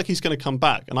car. I feel like he's going to come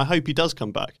back, and I hope he does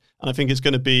come back. And I think it's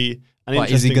going to be an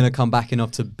interesting... Is he going to come back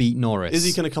enough to beat Norris? Is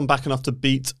he going to come back enough to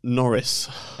beat Norris?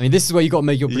 I mean, this is where you got to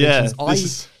make your predictions. Yeah,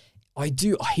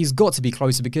 he's got to be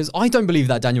closer because I don't believe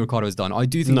that Daniel Ricciardo has done. I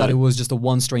do think that it was just a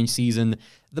one strange season.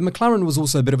 The McLaren was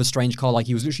also a bit of a strange car. Like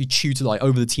he was literally tutored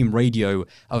over the team radio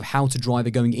of how to drive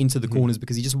it going into the corners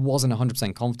because he just wasn't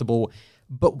 100% comfortable.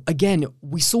 But again,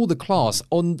 we saw the class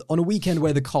on a weekend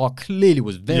where the car clearly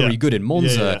was very good in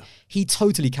Monza. Yeah. He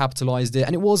totally capitalized it,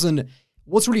 and it wasn't.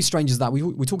 What's really strange is that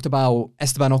we talked about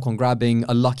Esteban Ocon grabbing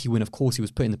a lucky win. Of course, he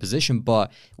was put in the position,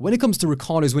 but when it comes to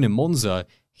Ricciardo's win in Monza,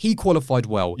 he qualified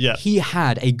well. Yeah. He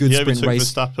had a good sprint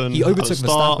race. He overtook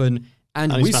Verstappen,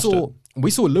 and we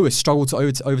saw Lewis struggle to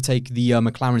overtake the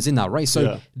McLarens in that race.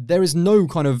 So there is no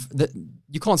kind of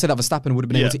you can't say that Verstappen would have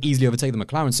been able to easily overtake the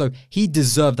McLaren. So he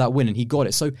deserved that win, and he got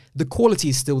it. So the quality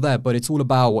is still there, but it's all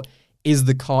about is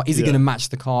he going to match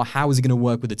the car? How is he going to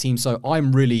work with the team? So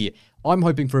I'm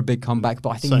hoping for a big comeback, but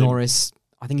I think Norris,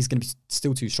 I think he's going to be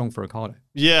still too strong for Ricciardo.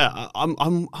 Yeah, I'm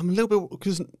a little bit,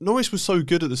 because Norris was so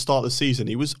good at the start of the season.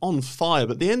 He was on fire,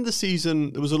 but at the end of the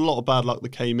season, there was a lot of bad luck that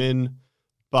came in.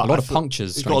 But a lot of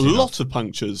punctures. He's got a lot of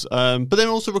punctures. But then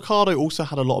also Ricciardo also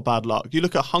had a lot of bad luck. You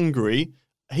look at Hungary,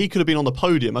 he could have been on the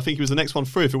podium. I think he was the next one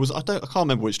through. If it was, I can't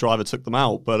remember which driver took them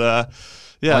out, but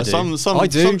yeah, some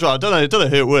driver. I don't know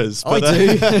who it was. But, I do.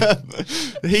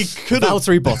 He could have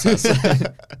Valtteri Bottas.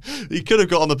 he could have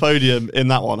got on the podium in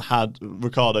that one had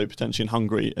Ricciardo potentially in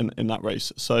Hungary in that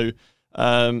race. So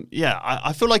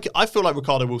I feel like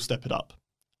Ricciardo will step it up.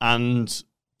 And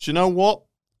do you know what?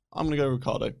 I'm gonna go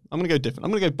Ricciardo. I'm gonna go different.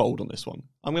 I'm gonna go bold on this one.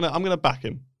 I'm gonna back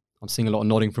him. I'm seeing a lot of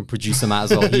nodding from producer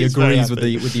Matt as well. He agrees with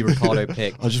the Ricciardo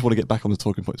pick. I just want to get back on the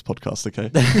Talking Points podcast,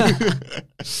 okay?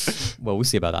 Well, we'll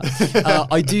see about that.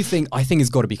 I think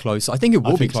it's got to be close. I think it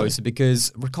will be closer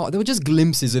because Ricciardo, there were just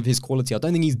glimpses of his quality. I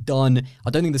don't think he's done. I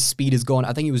don't think the speed is gone.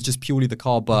 I think it was just purely the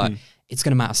car, but it's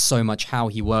going to matter so much how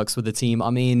he works with the team.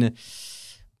 I mean,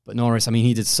 but Norris, I mean,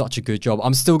 he did such a good job.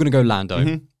 I'm still going to go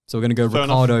Lando. So we're going to go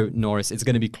Ricciardo, Norris. It's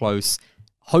going to be close.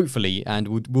 Hopefully,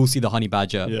 and we'll see the Honey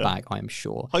Badger back, I am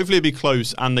sure. Hopefully it'll be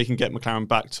close and they can get McLaren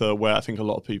back to where I think a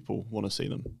lot of people want to see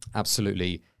them.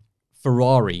 Absolutely.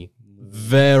 Ferrari,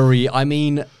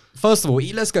 first of all,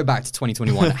 let's go back to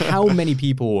 2021. How many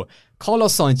people,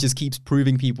 Carlos Sainz just keeps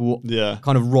proving people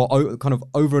kind of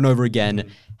over and over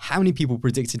again. How many people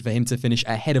predicted for him to finish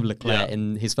ahead of Leclerc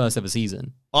in his first ever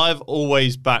season? I've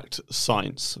always backed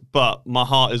Sainz, but my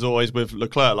heart is always with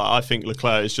Leclerc. Like, I think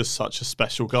Leclerc is just such a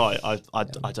special guy. I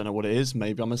don't know what it is.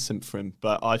 Maybe I'm a simp for him,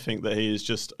 but I think that he is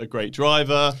just a great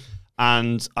driver.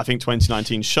 And I think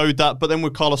 2019 showed that. But then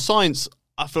with Carlos Sainz,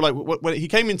 I feel like when he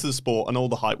came into the sport and all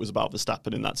the hype was about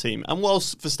Verstappen in that team. And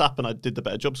whilst Verstappen, I did the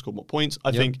better job, scored more points,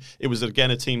 I think it was, again,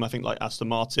 a team, I think, like Aston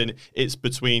Martin. It's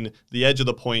between the edge of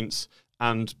the points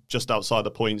and just outside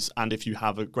the points. And if you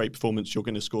have a great performance, you're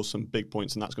going to score some big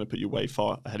points, and that's going to put you way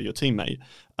far ahead of your teammate.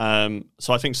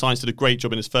 So I think Sainz did a great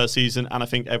job in his first season, and I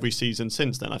think every season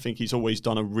since then, I think he's always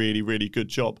done a really, really good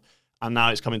job. And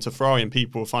now it's coming to Ferrari, and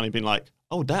people have finally been like,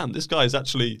 oh, damn, this guy is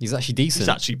actually... He's actually decent. He's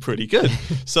actually pretty good.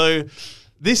 So...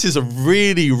 This is a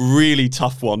really, really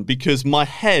tough one because my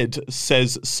head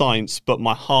says Sainz, but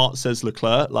my heart says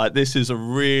Leclerc. Like, this is a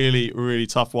really, really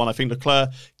tough one. I think Leclerc,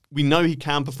 we know he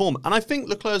can perform. And I think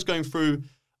Leclerc's going through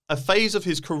a phase of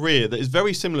his career that is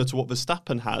very similar to what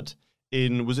Verstappen had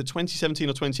in, was it 2017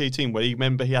 or 2018, where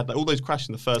he had all those crashes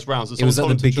in the first rounds. It was at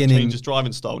the beginning. Change his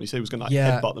driving style, and he said he was going to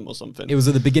headbutt them or something. It was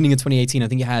at the beginning of 2018. I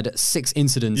think he had 6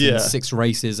 incidents in 6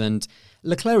 races, and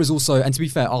Leclerc is also, and to be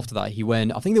fair, after that, he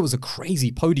went, I think there was a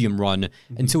crazy podium run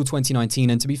until 2019,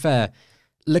 and to be fair,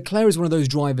 Leclerc is one of those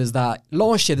drivers that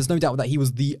last year, there's no doubt that he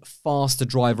was the faster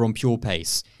driver on pure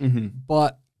pace,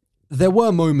 but there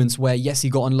were moments where, yes, he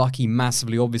got unlucky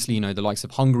massively, obviously, the likes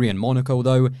of Hungary and Monaco,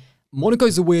 although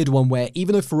Monaco's a weird one where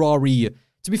even though Ferrari,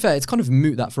 to be fair, it's kind of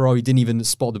moot that Ferrari didn't even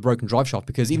spot the broken drive shaft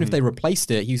because even if they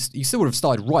replaced it, he still would have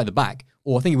started right at the back.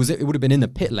 Or I think it would have been in the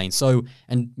pit lane. So,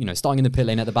 and, starting in the pit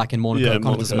lane at the back in Monaco kind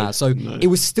of doesn't matter. So it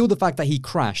was still the fact that he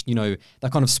crashed,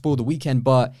 that kind of spoiled the weekend.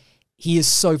 But he is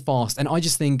so fast. And I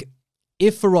just think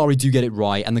if Ferrari do get it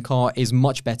right and the car is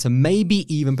much better,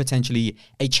 maybe even potentially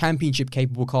a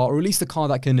championship-capable car, or at least a car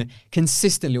that can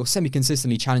consistently or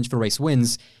semi-consistently challenge for race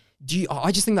wins,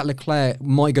 I just think that Leclerc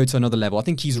might go to another level. I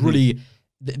think he's really...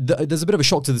 There's a bit of a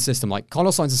shock to the system. Like,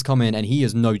 Carlos Sainz has come in and he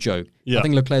is no joke. I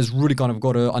think Leclerc's really kind of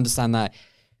got to understand that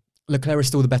Leclerc is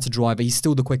still the better driver. He's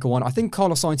still the quicker one. I think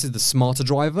Carlos Sainz is the smarter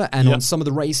driver. And on some of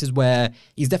the races where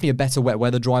he's definitely a better wet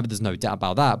weather driver, there's no doubt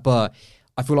about that. But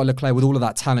I feel like Leclerc, with all of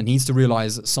that talent, needs to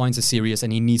realize Sainz is serious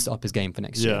and he needs to up his game for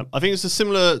next year. I think it's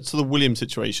similar to the Williams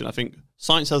situation. I think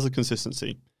Sainz has the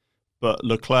consistency, but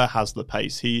Leclerc has the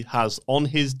pace. He has, on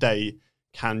his day,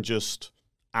 can just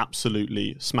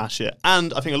absolutely smash it.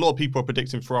 And I think a lot of people are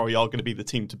predicting Ferrari are going to be the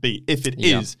team to beat. If it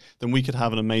is, then we could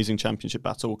have an amazing championship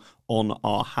battle on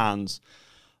our hands.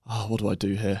 Oh, what do I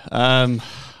do here? I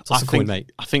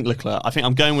think Leclerc. I think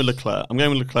I'm going with Leclerc. I'm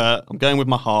going with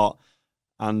my heart,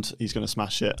 and he's going to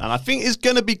smash it. And I think it's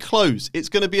going to be close. It's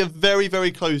going to be a very,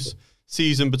 very close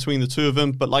season between the two of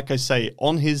them. But like I say,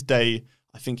 on his day,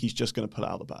 I think he's just going to pull it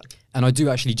out of the bag. And I do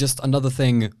actually, just another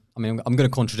thing, I mean, I'm going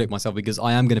to contradict myself because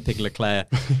I am going to pick Leclerc,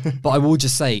 but I will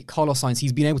just say, Carlos Sainz,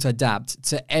 he's been able to adapt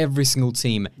to every single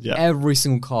team, every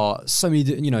single car, so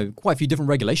many, quite a few different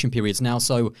regulation periods now,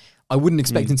 so I wouldn't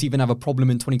expect him to even have a problem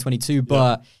in 2022,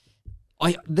 but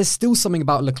there's still something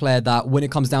about Leclerc that when it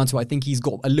comes down to it, I think he's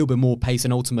got a little bit more pace,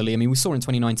 and ultimately, I mean, we saw in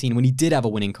 2019 when he did have a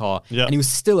winning car, and he was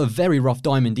still a very rough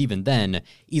diamond even then.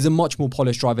 He's a much more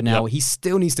polished driver now. He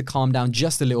still needs to calm down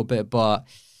just a little bit, but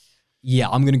yeah,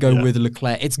 I'm going to go with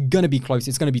Leclerc. It's going to be close.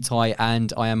 It's going to be tight,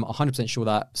 and I am 100% sure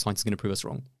that Sainz is going to prove us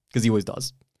wrong, because he always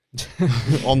does.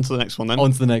 On to the next one then.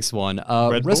 On to the next one.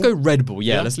 Let's go Red Bull.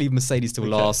 Yeah, let's leave Mercedes till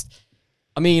last.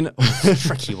 I mean,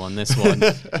 tricky one, this one.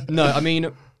 No, I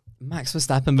mean... Max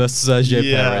Verstappen versus Sergio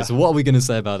Perez. What are we going to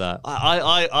say about that?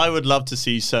 I would love to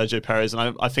see Sergio Perez,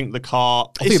 and I think the car...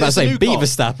 I think you were about to say beat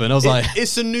Verstappen. I was like...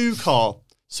 It's a new car,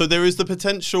 so there is the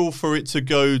potential for it to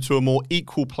go to a more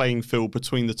equal playing field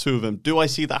between the two of them. Do I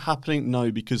see that happening?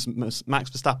 No, because Max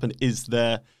Verstappen is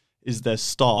their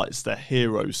star, it's their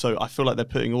hero. So I feel like they're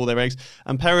putting all their eggs.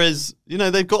 And Perez,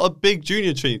 they've got a big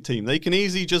junior team. They can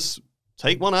easily just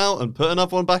take one out and put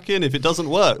another one back in if it doesn't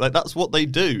work. Like, that's what they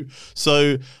do.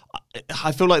 So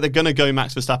I feel like they're going to go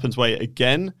Max Verstappen's way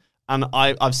again. And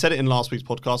I've said it in last week's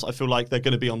podcast. I feel like they're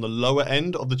going to be on the lower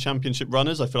end of the championship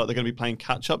runners. I feel like they're going to be playing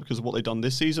catch up because of what they've done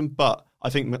this season. But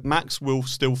I think Max will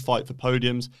still fight for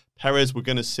podiums. Perez, we're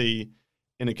going to see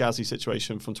in a Gasly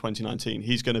situation from 2019.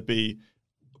 He's going to be...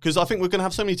 Because I think we're going to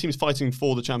have so many teams fighting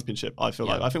for the championship, I feel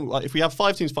like. I think if we have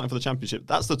 5 teams fighting for the championship,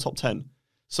 that's the top 10.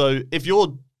 So if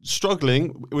you're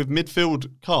struggling with midfield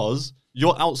cars,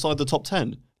 you're outside the top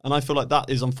 10. And I feel like that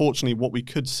is unfortunately what we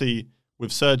could see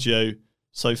with Sergio.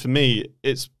 So for me,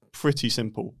 it's pretty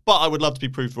simple. But I would love to be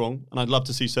proved wrong. And I'd love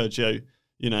to see Sergio,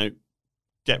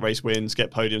 get race wins,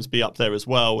 get podiums, be up there as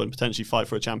well, and potentially fight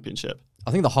for a championship.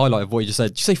 I think the highlight of what you just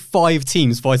said, did you say 5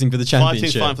 teams fighting for the championship?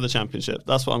 5 teams fighting for the championship.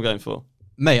 That's what I'm going for.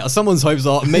 Mate, someone's hopes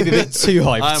are maybe a bit too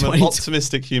high. I am an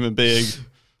optimistic human being.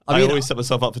 I always set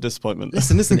myself up for disappointment.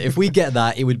 Listen, if we get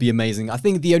that, it would be amazing. I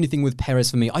think the only thing with Perez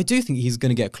for me, I do think he's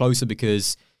going to get closer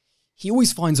because he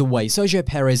always finds a way. Sergio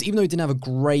Perez, even though he didn't have a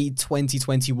great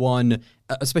 2021,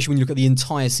 especially when you look at the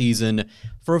entire season,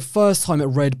 for a first time at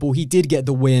Red Bull, he did get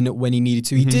the win when he needed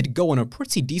to. He did go on a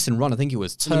pretty decent run. I think it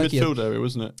was Turkey. In the midfield area,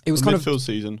 wasn't it? It was kind of midfield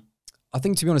season. I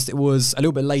think, to be honest, it was a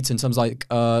little bit later in terms of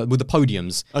with the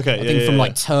podiums. Okay, I think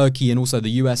from Turkey and also the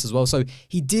US as well. So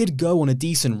he did go on a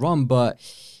decent run, but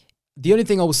the only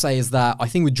thing I will say is that I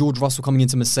think with George Russell coming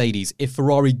into Mercedes, if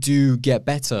Ferrari do get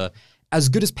better, as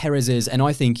good as Perez is, and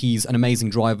I think he's an amazing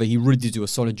driver, he really did do a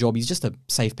solid job. He's just a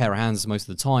safe pair of hands most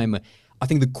of the time. I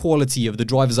think the quality of the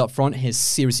drivers up front has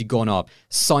seriously gone up.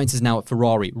 Sainz is now at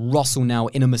Ferrari, Russell now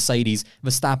in a Mercedes,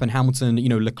 Verstappen, Hamilton,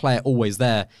 Leclerc always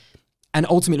there. And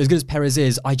ultimately, as good as Perez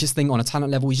is, I just think on a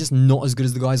talent level, he's just not as good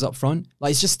as the guys up front.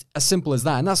 Like, it's just as simple as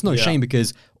that. And that's no shame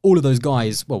because all of those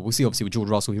guys, well, we'll see obviously with George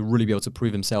Russell, he'll really be able to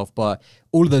prove himself, but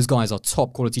all of those guys are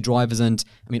top quality drivers. And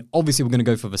I mean, obviously we're going to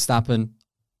go for Verstappen.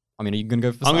 I mean, are you going to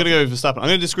go for Verstappen? I'm going to go for Verstappen. I'm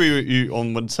going to disagree with you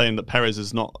on when saying that Perez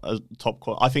is not a top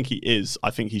quality. I think he is.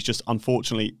 I think he's just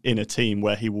unfortunately in a team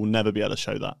where he will never be able to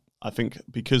show that. I think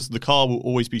because the car will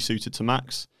always be suited to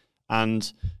Max.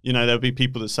 And, there'll be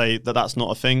people that say that that's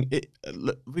not a thing.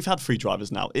 We've had 3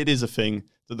 drivers now. It is a thing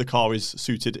that the car is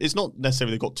suited. It's not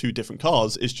necessarily they've got 2 different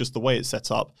cars. It's just the way it's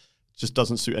set up just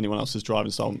doesn't suit anyone else's driving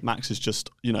style. Max is just,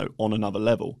 on another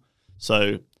level.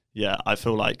 So, yeah, I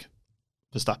feel like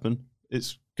Verstappen,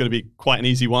 it's going to be quite an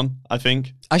easy one, I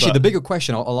think. Actually, the bigger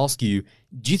question I'll ask you,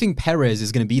 do you think Perez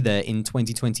is going to be there in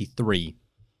 2023?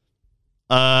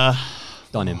 Done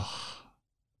him.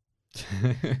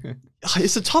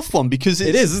 It's a tough one because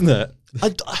it is, isn't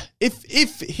it?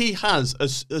 If he has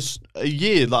a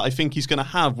year that I think he's going to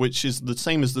have, which is the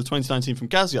same as the 2019 from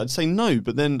Gasly, I'd say no.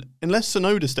 But then unless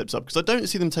Tsunoda steps up, because I don't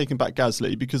see them taking back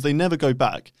Gasly because they never go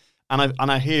back. And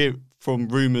I hear from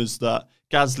rumours that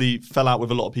Gasly fell out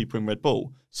with a lot of people in Red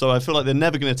Bull. So I feel like they're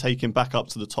never going to take him back up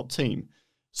to the top team.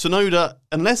 Tsunoda,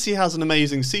 unless he has an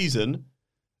amazing season,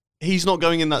 he's not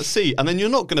going in that seat. And then you're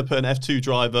not going to put an F2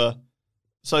 driver...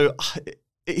 So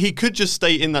he could just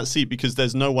stay in that seat because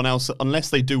there's no one else,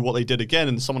 unless they do what they did again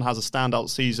and someone has a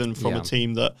standout season from a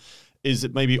team that is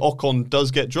maybe Ocon does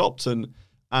get dropped and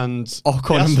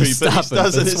Ocon and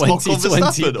Verstappen it's Ocon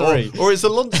Verstappen or it's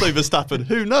Alonso Verstappen.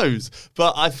 Who knows?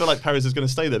 But I feel like Perez is going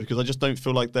to stay there because I just don't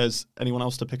feel like there's anyone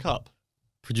else to pick up.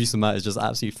 Producer Matt is just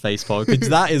absolutely facepalm because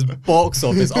that is box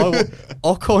office.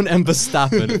 Ocon and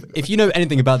Verstappen. If you know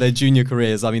anything about their junior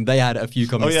careers, I mean, they had a few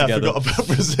comings together. I forgot about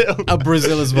Brazil.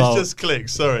 Brazil as well. It just clicked.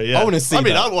 Sorry. Yeah. I want to see.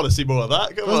 I want to see more of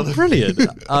that. Come on. Brilliant.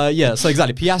 So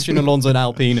exactly. Piastri and Alonso and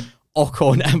Alpine.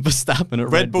 Ocon and Verstappen at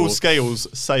Red Bull.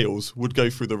 Sales would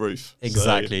go through the roof.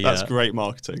 Exactly. So that's great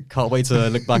marketing. Can't wait to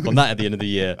look back on that at the end of the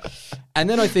year. And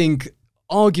then I think,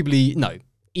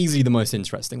 easily the most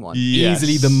interesting one. Yes.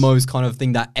 Easily the most kind of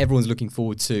thing that everyone's looking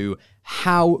forward to.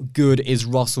 How good is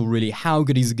Russell really? How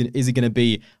good is he going to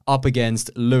be up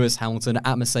against Lewis Hamilton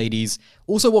at Mercedes?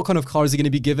 Also, what kind of car is he going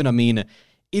to be given? I mean,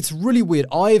 it's really weird.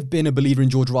 I've been a believer in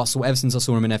George Russell ever since I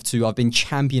saw him in F2. I've been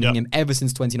championing him ever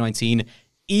since 2019.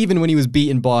 Even when he was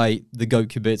beaten by the GOAT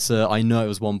Kubica, I know it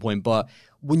was one point. But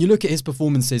when you look at his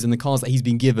performances and the cars that he's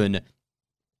been given,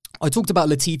 I talked about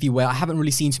Latifi, where I haven't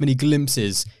really seen too many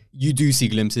glimpses. You do see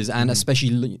glimpses, and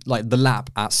especially like the lap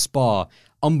at Spa,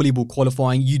 unbelievable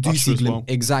qualifying. You do see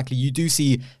Exactly. You do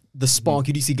see the spark,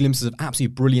 you do see glimpses of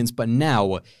absolute brilliance, but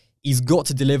now he's got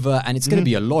to deliver, and it's going to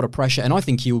be a lot of pressure, and I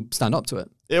think he'll stand up to it.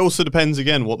 It also depends,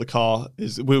 again, what the car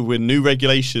is. With new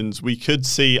regulations, we could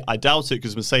see, I doubt it,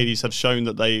 because Mercedes have shown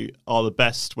that they are the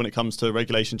best when it comes to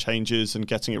regulation changes and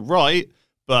getting it right.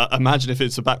 But imagine if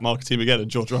it's a back market team again and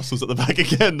George Russell's at the back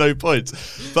again, no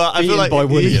points. But I feel like by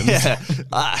Williams.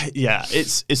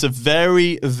 It's a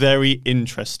very, very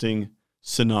interesting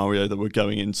scenario that we're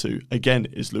going into. Again,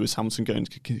 is Lewis Hamilton going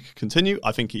to continue?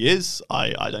 I think he is.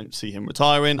 I don't see him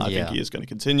retiring. I think he is going to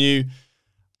continue.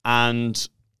 And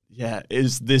yeah,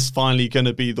 is this finally going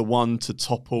to be the one to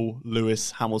topple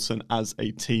Lewis Hamilton as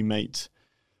a teammate?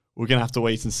 We're going to have to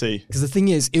wait and see. Because the thing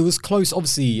is, it was close.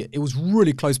 Obviously, it was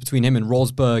really close between him and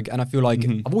Rosberg. And I feel like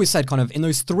I've always said kind of in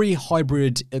those three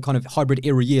hybrid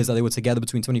era years that they were together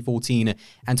between 2014 and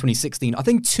 2016, I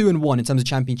think 2 and 1 in terms of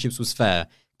championships was fair.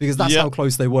 Because that's how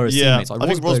close they were as teammates. Like I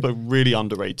think Rosberg really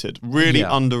underrated.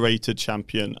 Underrated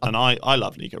champion. And I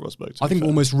love Nico Rosberg. I think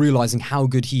almost realizing how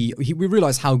good we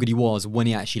realized how good he was when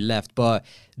he actually left. But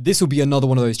this will be another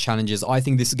one of those challenges. I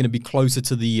think this is going to be closer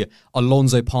to the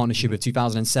Alonso partnership of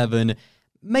 2007.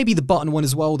 Maybe the Button one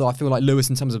as well, though I feel like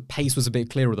Lewis in terms of pace was a bit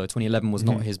clearer, though. 2011 was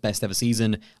not his best ever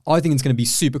season. I think it's going to be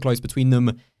super close between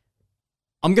them.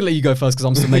 I'm going to let you go first because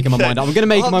I'm still making my mind up. I'm going to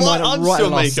make my mind up right at the last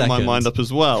second. I'm still making my mind up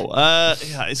as well.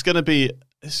 It's going to be...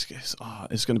 It's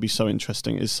going to be so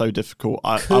interesting. It's so difficult.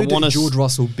 Could George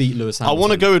Russell beat Lewis Hamilton? I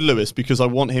want to go with Lewis because I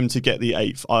want him to get the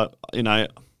 8th.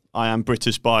 I am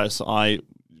British bias. I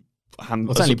am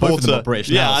a supporter. Both of them are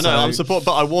British now, I know. I'm support,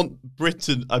 but I want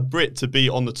a Brit to be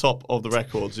on the top of the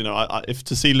records. If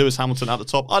to see Lewis Hamilton at the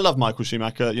top, I love Michael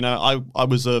Schumacher. I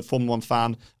was a Formula 1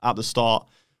 fan at the start.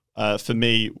 For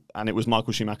me, and it was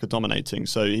Michael Schumacher dominating,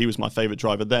 so he was my favourite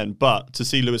driver then. But to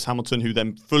see Lewis Hamilton, who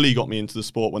then fully got me into the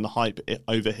sport when the hype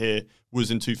over here was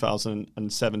in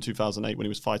 2007, 2008, when he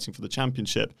was fighting for the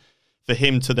championship, for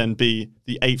him to then be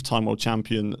the 8th time world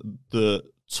champion, the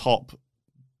top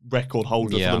record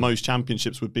holder for the most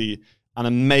championships, would be an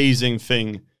amazing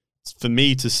thing for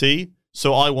me to see.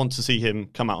 So I want to see him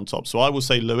come out on top. So I will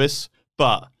say Lewis,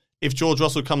 but if George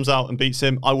Russell comes out and beats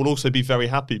him, I will also be very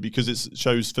happy because it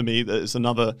shows for me that it's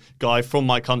another guy from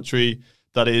my country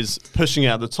that is pushing it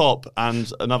at the top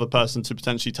and another person to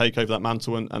potentially take over that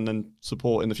mantle and then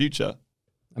support in the future.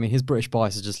 I mean, his British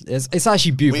bias is just... It's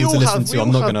actually beautiful to listen to,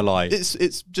 I'm not going to lie.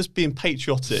 It's just being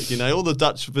patriotic, all the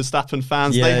Dutch Verstappen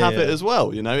fans, they have it as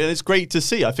well, and it's great to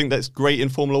see. I think that's great in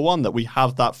Formula 1 that we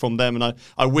have that from them, and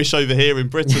I wish over here in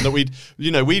Britain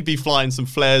that we'd be flying some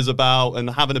flares about and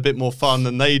having a bit more fun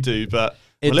than they do, but...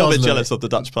 I'm a little bit jealous of the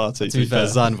Dutch party. To be fair,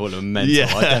 Zandvoort are mental.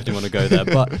 I definitely want to go there.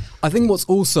 But I think what's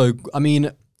also...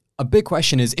 a big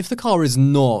question is, if the car is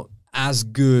not as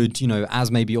good,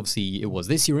 as maybe obviously it was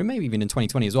this year and maybe even in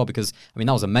 2020 as well, because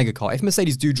that was a mega car. If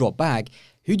Mercedes do drop back,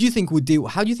 how do you think it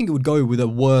would go with a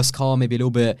worse car, maybe a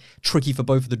little bit tricky for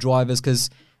both of the drivers? Because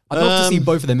I'd love to see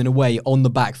both of them in a way on the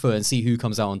back foot and see who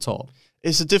comes out on top.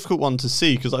 It's a difficult one to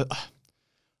see because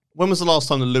when was the last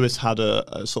time that Lewis had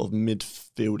a sort of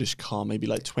midfieldish car? Maybe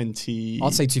like 20...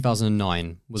 I'd say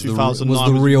 2009 was the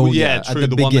real... Yeah, true. At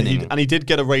the beginning. And he did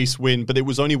get a race win, but it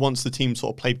was only once the team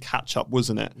sort of played catch-up,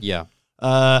 wasn't it? Yeah.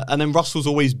 And then Russell's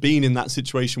always been in that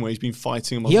situation where he's been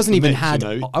fighting amongst He hasn't even had...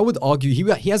 I would argue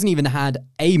he hasn't even had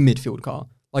a midfield car.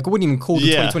 Like, I wouldn't even call the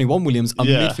 2021 Williams a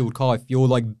midfield car if you're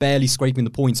like barely scraping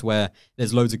the points where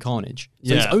there's loads of carnage.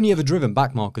 So he's only ever driven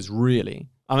back markers, really.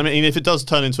 And if it does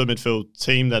turn into a midfield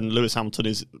team, then Lewis Hamilton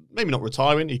is maybe not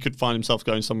retiring. He could find himself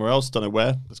going somewhere else. Don't know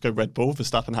where. Let's go Red Bull,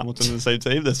 Verstappen, Hamilton in the same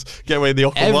team. Let's get away in the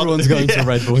Ocon one. Everyone's going to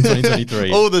Red Bull in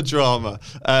 2023. All the drama.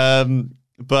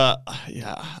 But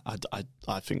yeah,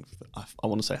 I think I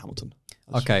want to say Hamilton.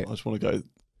 I just want to go.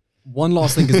 One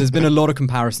last thing, because there's been a lot of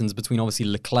comparisons between obviously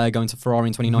Leclerc going to Ferrari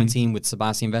in 2019 with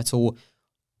Sebastian Vettel.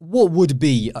 What would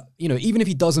be, even if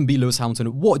he doesn't beat Lewis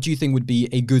Hamilton, what do you think would be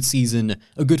a good season,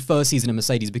 a good first season in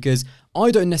Mercedes? Because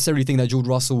I don't necessarily think that George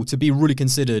Russell, to be really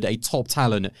considered a top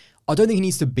talent, I don't think he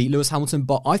needs to beat Lewis Hamilton,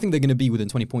 but I think they're going to be within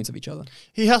 20 points of each other.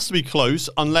 He has to be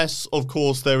close, unless, of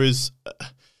course, there is,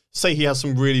 say he has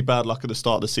some really bad luck at the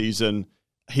start of the season,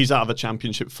 he's out of a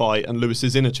championship fight and Lewis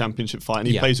is in a championship fight and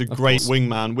he plays a great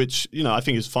wingman, which, I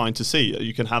think is fine to see.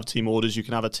 You can have team orders, you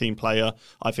can have a team player.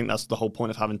 I think that's the whole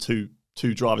point of having two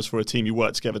drivers for a team. You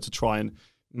work together to try and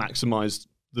maximize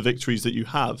the victories that you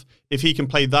have. If he can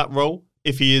play that role,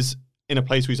 if he is in a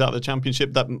place where he's out of the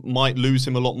championship, that might lose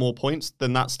him a lot more points,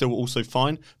 then that's still also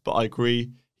fine. But I agree,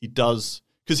 he does,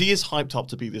 because he is hyped up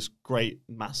to be this great,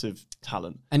 massive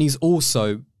talent. And he's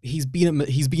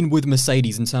been with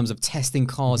Mercedes in terms of testing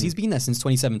cars. He's been there since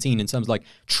 2017 in terms of like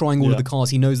trying all of the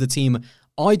cars. He knows the team.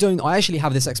 I actually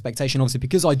have this expectation, obviously,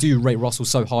 because I do rate Russell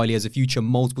so highly as a future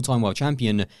multiple-time world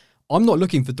champion. I'm not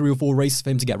looking for 3 or 4 races for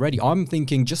him to get ready. I'm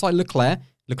thinking just like Leclerc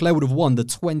would have won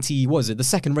the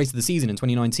second race of the season in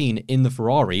 2019 in the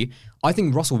Ferrari. I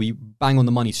think Russell will be bang on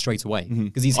the money straight away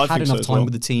because he's had enough time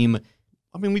with the team.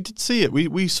 I mean, we did see it.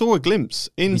 We saw a glimpse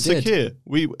in Sakir.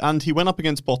 And he went up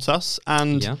against Bottas,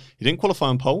 and he didn't qualify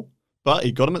on pole, but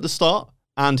he got him at the start,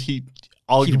 and he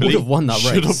arguably would have won that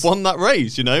should have won that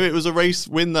race. You know, it was a race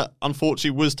win that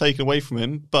unfortunately was taken away from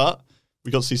him, but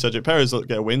we got to see Sergio Perez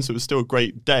get a win, so it was still a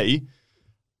great day.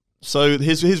 So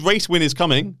his race win is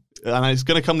coming, and it's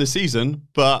going to come this season,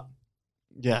 but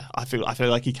yeah, I feel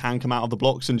like he can come out of the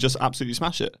blocks and just absolutely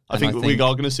smash it. I think we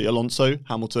are going to see Alonso,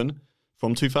 Hamilton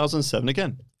from 2007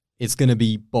 again. It's going to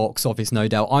be box office, no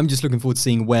doubt. I'm just looking forward to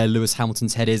seeing where Lewis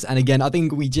Hamilton's head is. And again, I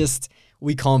think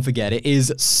we can't forget it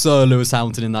is Sir Lewis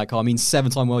Hamilton in that car. I mean,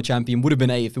 7-time world champion, would have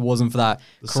been 8 if it wasn't for that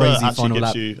crazy final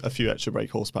lap. Gives you a few extra brake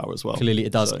horsepower as well. Clearly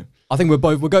it does. So. I think we're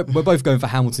both going for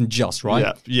Hamilton just,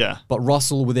 right? Yeah. But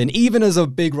Russell within, even as a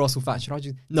big Russell fan,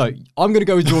 I'm going to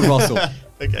go with George Russell.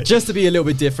 Okay. Just to be a little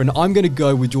bit different, I'm going to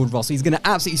go with George Russell. He's going to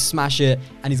absolutely smash it,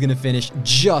 and he's going to finish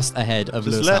just ahead of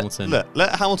Lewis Hamilton.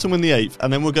 Let Hamilton win the 8th,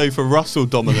 and then we'll go for Russell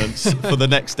dominance for the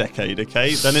next decade,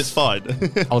 okay? Then it's fine.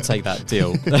 I'll take that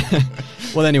deal.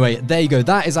 Well, anyway, there you go.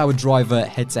 That is our driver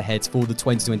head-to-head for the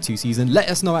 2022 season. Let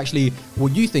us know actually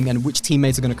what you think and which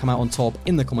teammates are going to come out on top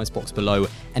in the comments box below.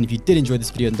 And if you did enjoy this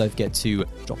video, then don't forget to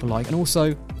drop a like. And also,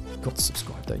 you've got to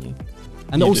subscribe, don't you?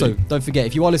 And don't forget,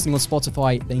 if you are listening on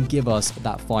Spotify, then give us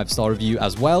that 5-star review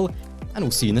as well. And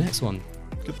we'll see you in the next one.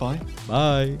 Goodbye.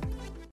 Bye.